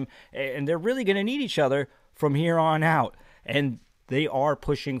connecting them. And they're really going to need each other from here on out. And they are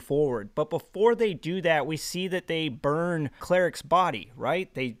pushing forward. But before they do that, we see that they burn Cleric's body,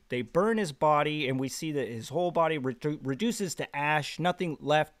 right? They burn his body, and we see that his whole body reduces to ash, nothing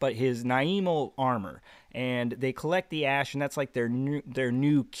left but his Naimo armor. And they collect the ash, and that's like their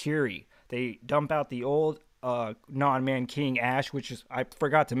new Curie. They dump out the old non-man king ash, which is, I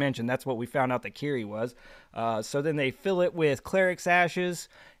forgot to mention, that's what we found out that Kiri was. So then they fill it with Cleric's ashes,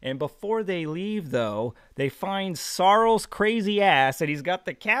 and before they leave, though, they find Sarl's crazy ass, and he's got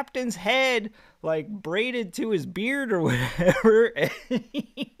the captain's head like braided to his beard or whatever, and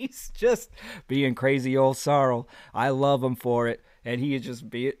he's just being crazy old Sarl. I love him for it, and he is just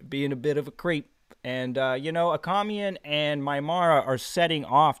being a bit of a creep. And Akamian and Mymara are setting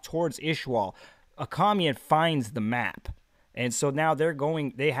off towards Ishwal. Akamian finds the map, and so now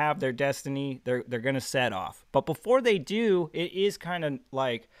they have their destiny. They're going to set off. But before they do, it is kind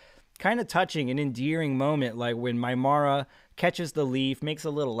of touching, an endearing moment, like when Mymara catches the leaf, makes a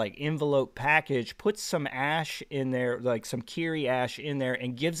little like envelope package, puts some ash in there, like some Kiri ash in there,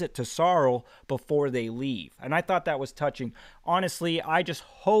 and gives it to Sarl before they leave. And I thought that was touching. Honestly, I just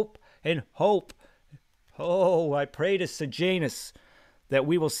hope, I pray to Sejanus that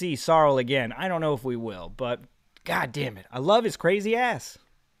we will see Sarl again. I don't know if we will, but god damn it, I love his crazy ass.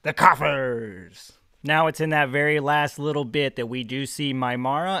 The coffers! Now it's in that very last little bit that we do see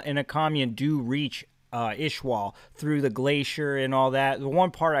Mymara and Akamian do reach Ishwal through the glacier and all that. The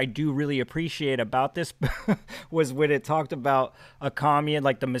one part I do really appreciate about this was when it talked about Akamian,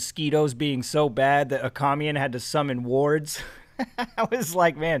 like the mosquitoes being so bad that Akamian had to summon wards. I was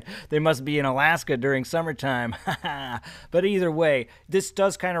like, man, they must be in Alaska during summertime. But either way, this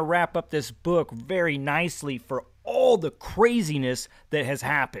does kind of wrap up this book very nicely for all the craziness that has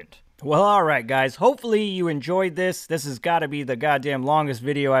happened. Well, all right, guys. Hopefully you enjoyed this. This has got to be the goddamn longest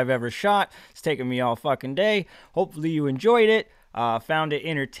video I've ever shot. It's taken me all fucking day. Hopefully you enjoyed it, found it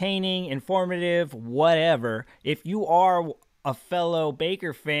entertaining, informative, whatever. If you are a fellow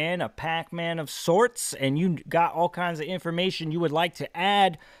Bakker fan, a Pac-Man of sorts, and you got all kinds of information you would like to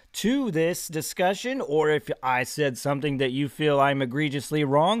add to this discussion, or if I said something that you feel I'm egregiously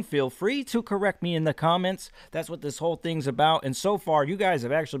wrong, feel free to correct me in the comments. That's what this whole thing's about, and so far, you guys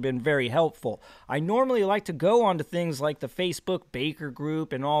have actually been very helpful. I normally like to go on to things like the Facebook Bakker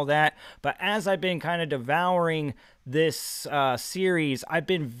group and all that, but as I've been kind of devouring this series, I've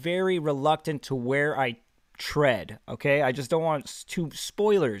been very reluctant to where I tread, okay? I just don't want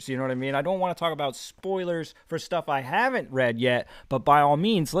spoilers, you know what I mean? I don't want to talk about spoilers for stuff I haven't read yet, but by all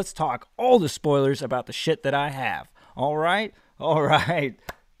means, let's talk all the spoilers about the shit that I have. All right? All right.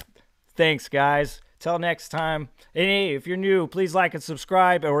 Thanks, guys. Till next time. And hey, if you're new, please like and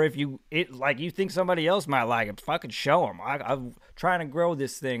subscribe, or if you think somebody else might like it, fucking show them. I'm trying to grow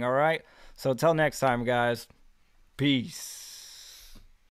this thing, all right? So till next time, guys. Peace.